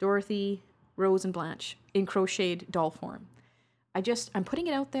 Dorothy, Rose, and Blanche in crocheted doll form. I'm putting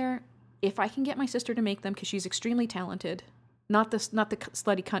it out there. If I can get my sister to make them, because she's extremely talented, not the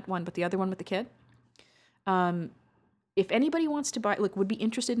slutty cunt one, but the other one with the kid. If anybody wants to buy, like, would be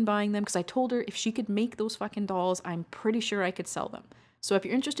interested in buying them, because I told her if she could make those fucking dolls, I'm pretty sure I could sell them. So if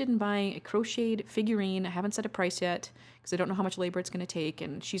you're interested in buying a crocheted figurine, I haven't set a price yet, because I don't know how much labor it's going to take,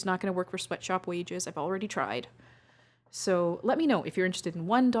 and she's not going to work for sweatshop wages. I've already tried. So let me know if you're interested in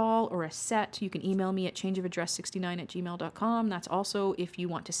one doll or a set. You can email me at changeofaddress69@gmail.com. That's also if you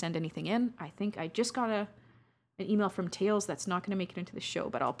want to send anything in. I think I just got an email from Tails that's not going to make it into the show,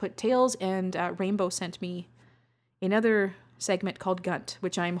 but I'll put Tails, and Rainbow sent me another segment called Gunt,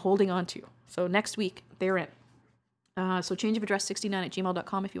 which I'm holding on to. So next week, they're in. So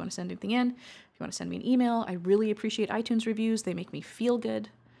changeofaddress69@gmail.com if you want to send anything in. If you want to send me an email, I really appreciate iTunes reviews. They make me feel good.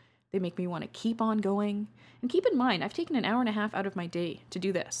 They make me want to keep on going. And keep in mind, I've taken an hour and a half out of my day to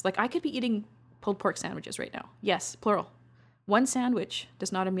do this. Like, I could be eating pulled pork sandwiches right now. Yes, plural. One sandwich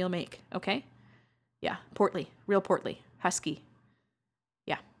does not a meal make, okay? Yeah, portly, real portly, husky.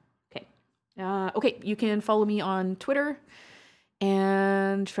 Yeah, okay. Okay, you can follow me on Twitter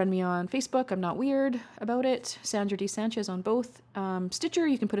and friend me on Facebook. I'm not weird about it. Sandra D. Sanchez on both. Stitcher,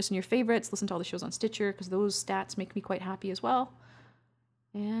 you can put us in your favorites. Listen to all the shows on Stitcher because those stats make me quite happy as well.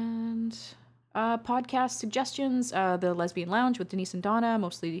 And podcast suggestions, The Lesbian Lounge with Denise and Donna,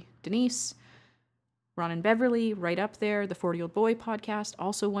 mostly Denise. Ron and Beverly, right up there. The 40-Year-Old Boy podcast,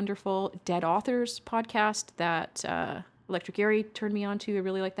 also wonderful. Dead Authors podcast that Electric Gary turned me on to. I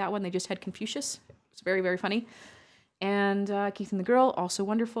really like that one. They just had Confucius. It's very, very funny. And Keith and the Girl, also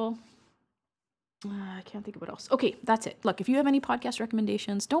wonderful. I can't think of what else. Okay, that's it. Look, if you have any podcast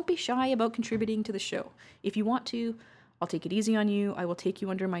recommendations, don't be shy about contributing to the show. If you want to, I'll take it easy on you. I will take you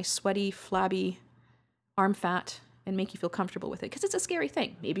under my sweaty, flabby arm fat and make you feel comfortable with it. Because it's a scary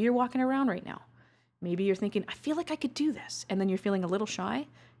thing. Maybe you're walking around right now. Maybe you're thinking, I feel like I could do this. And then you're feeling a little shy.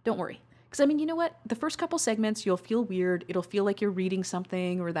 Don't worry. Because, I mean, you know what? The first couple segments, you'll feel weird. It'll feel like you're reading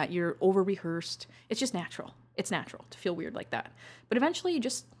something or that you're over-rehearsed. It's just natural. It's natural to feel weird like that. But eventually you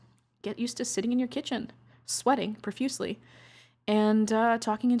just get used to sitting in your kitchen, sweating profusely, and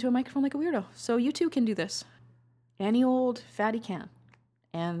talking into a microphone like a weirdo. So you too can do this. Any old fatty can.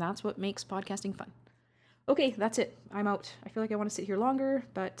 And that's what makes podcasting fun. Okay, that's it. I'm out. I feel like I want to sit here longer,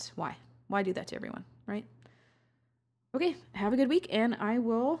 but why? Why do that to everyone, right? Okay, have a good week, and I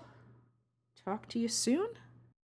will talk to you soon.